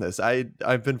for doing this.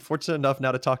 I've been fortunate enough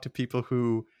now to talk to people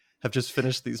who have just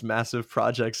finished these massive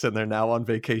projects, and they're now on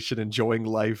vacation, enjoying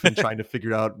life and trying to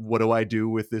figure out, what do I do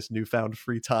with this newfound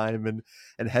free time and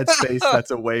headspace that's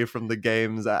away from the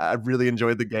games. I really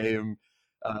enjoyed the game.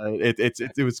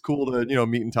 It was cool to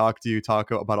meet and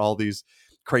talk about all these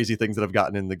crazy things that I've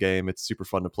gotten in the game. It's super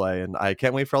fun to play, and I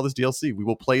can't wait for all this DLC. We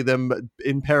will play them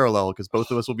in parallel, because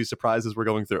both of us will be surprised as we're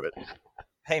going through it.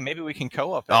 Hey, maybe we can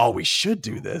co-op it. Oh, we should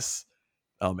do this.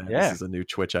 Oh man, This is a new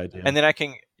Twitch idea. And then I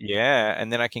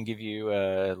can give you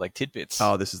like tidbits.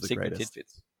 Oh, this is the secret greatest.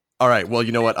 tidbits. All right, well,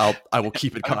 you know what? I will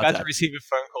keep in contact. I'm about to receive a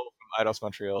phone call from Eidos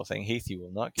Montréal saying, Heath, you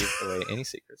will not give away any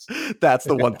secrets. That's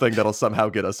the one thing that'll somehow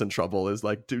get us in trouble, is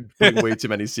like putting way too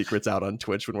many secrets out on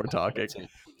Twitch when we're talking.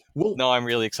 Well, no, I'm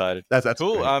really excited. That's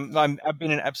cool. I've been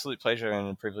an absolute pleasure and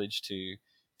a privilege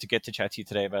to get to chat to you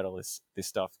today about all this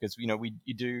stuff, because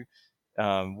you do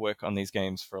work on these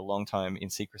games for a long time in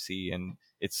secrecy, and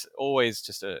it's always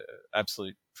just a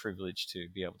absolute privilege to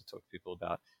be able to talk to people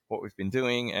about what we've been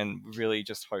doing, and we really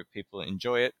just hope people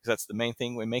enjoy it, because that's the main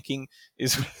thing we're making.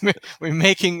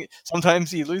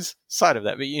 Sometimes you lose sight of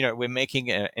that, but we're making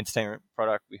an entertainment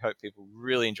product. We hope people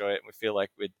really enjoy it, and we feel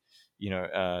like we're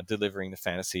delivering the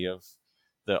fantasy of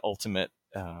the ultimate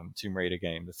Tomb Raider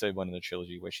game, the third one in the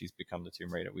trilogy, where she's become the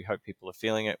Tomb Raider. We hope people are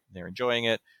feeling it, they're enjoying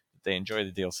it, that they enjoy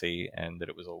the DLC, and that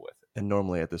it was all worth it. And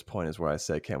normally at this point is where I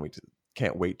say,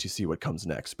 can't wait to see what comes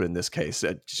next. But in this case,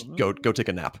 just go take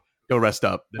a nap. Go rest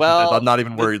up. Well, I'm not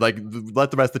even worried. Like,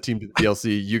 let the rest of the team do the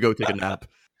DLC. You go take a nap.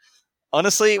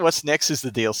 Honestly, what's next is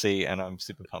the DLC, and I'm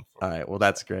super pumped for it. All right. Well,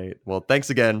 that's great. Well, thanks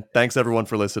again. Thanks, everyone,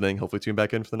 for listening. Hopefully tune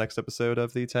back in for the next episode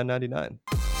of the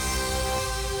 1099.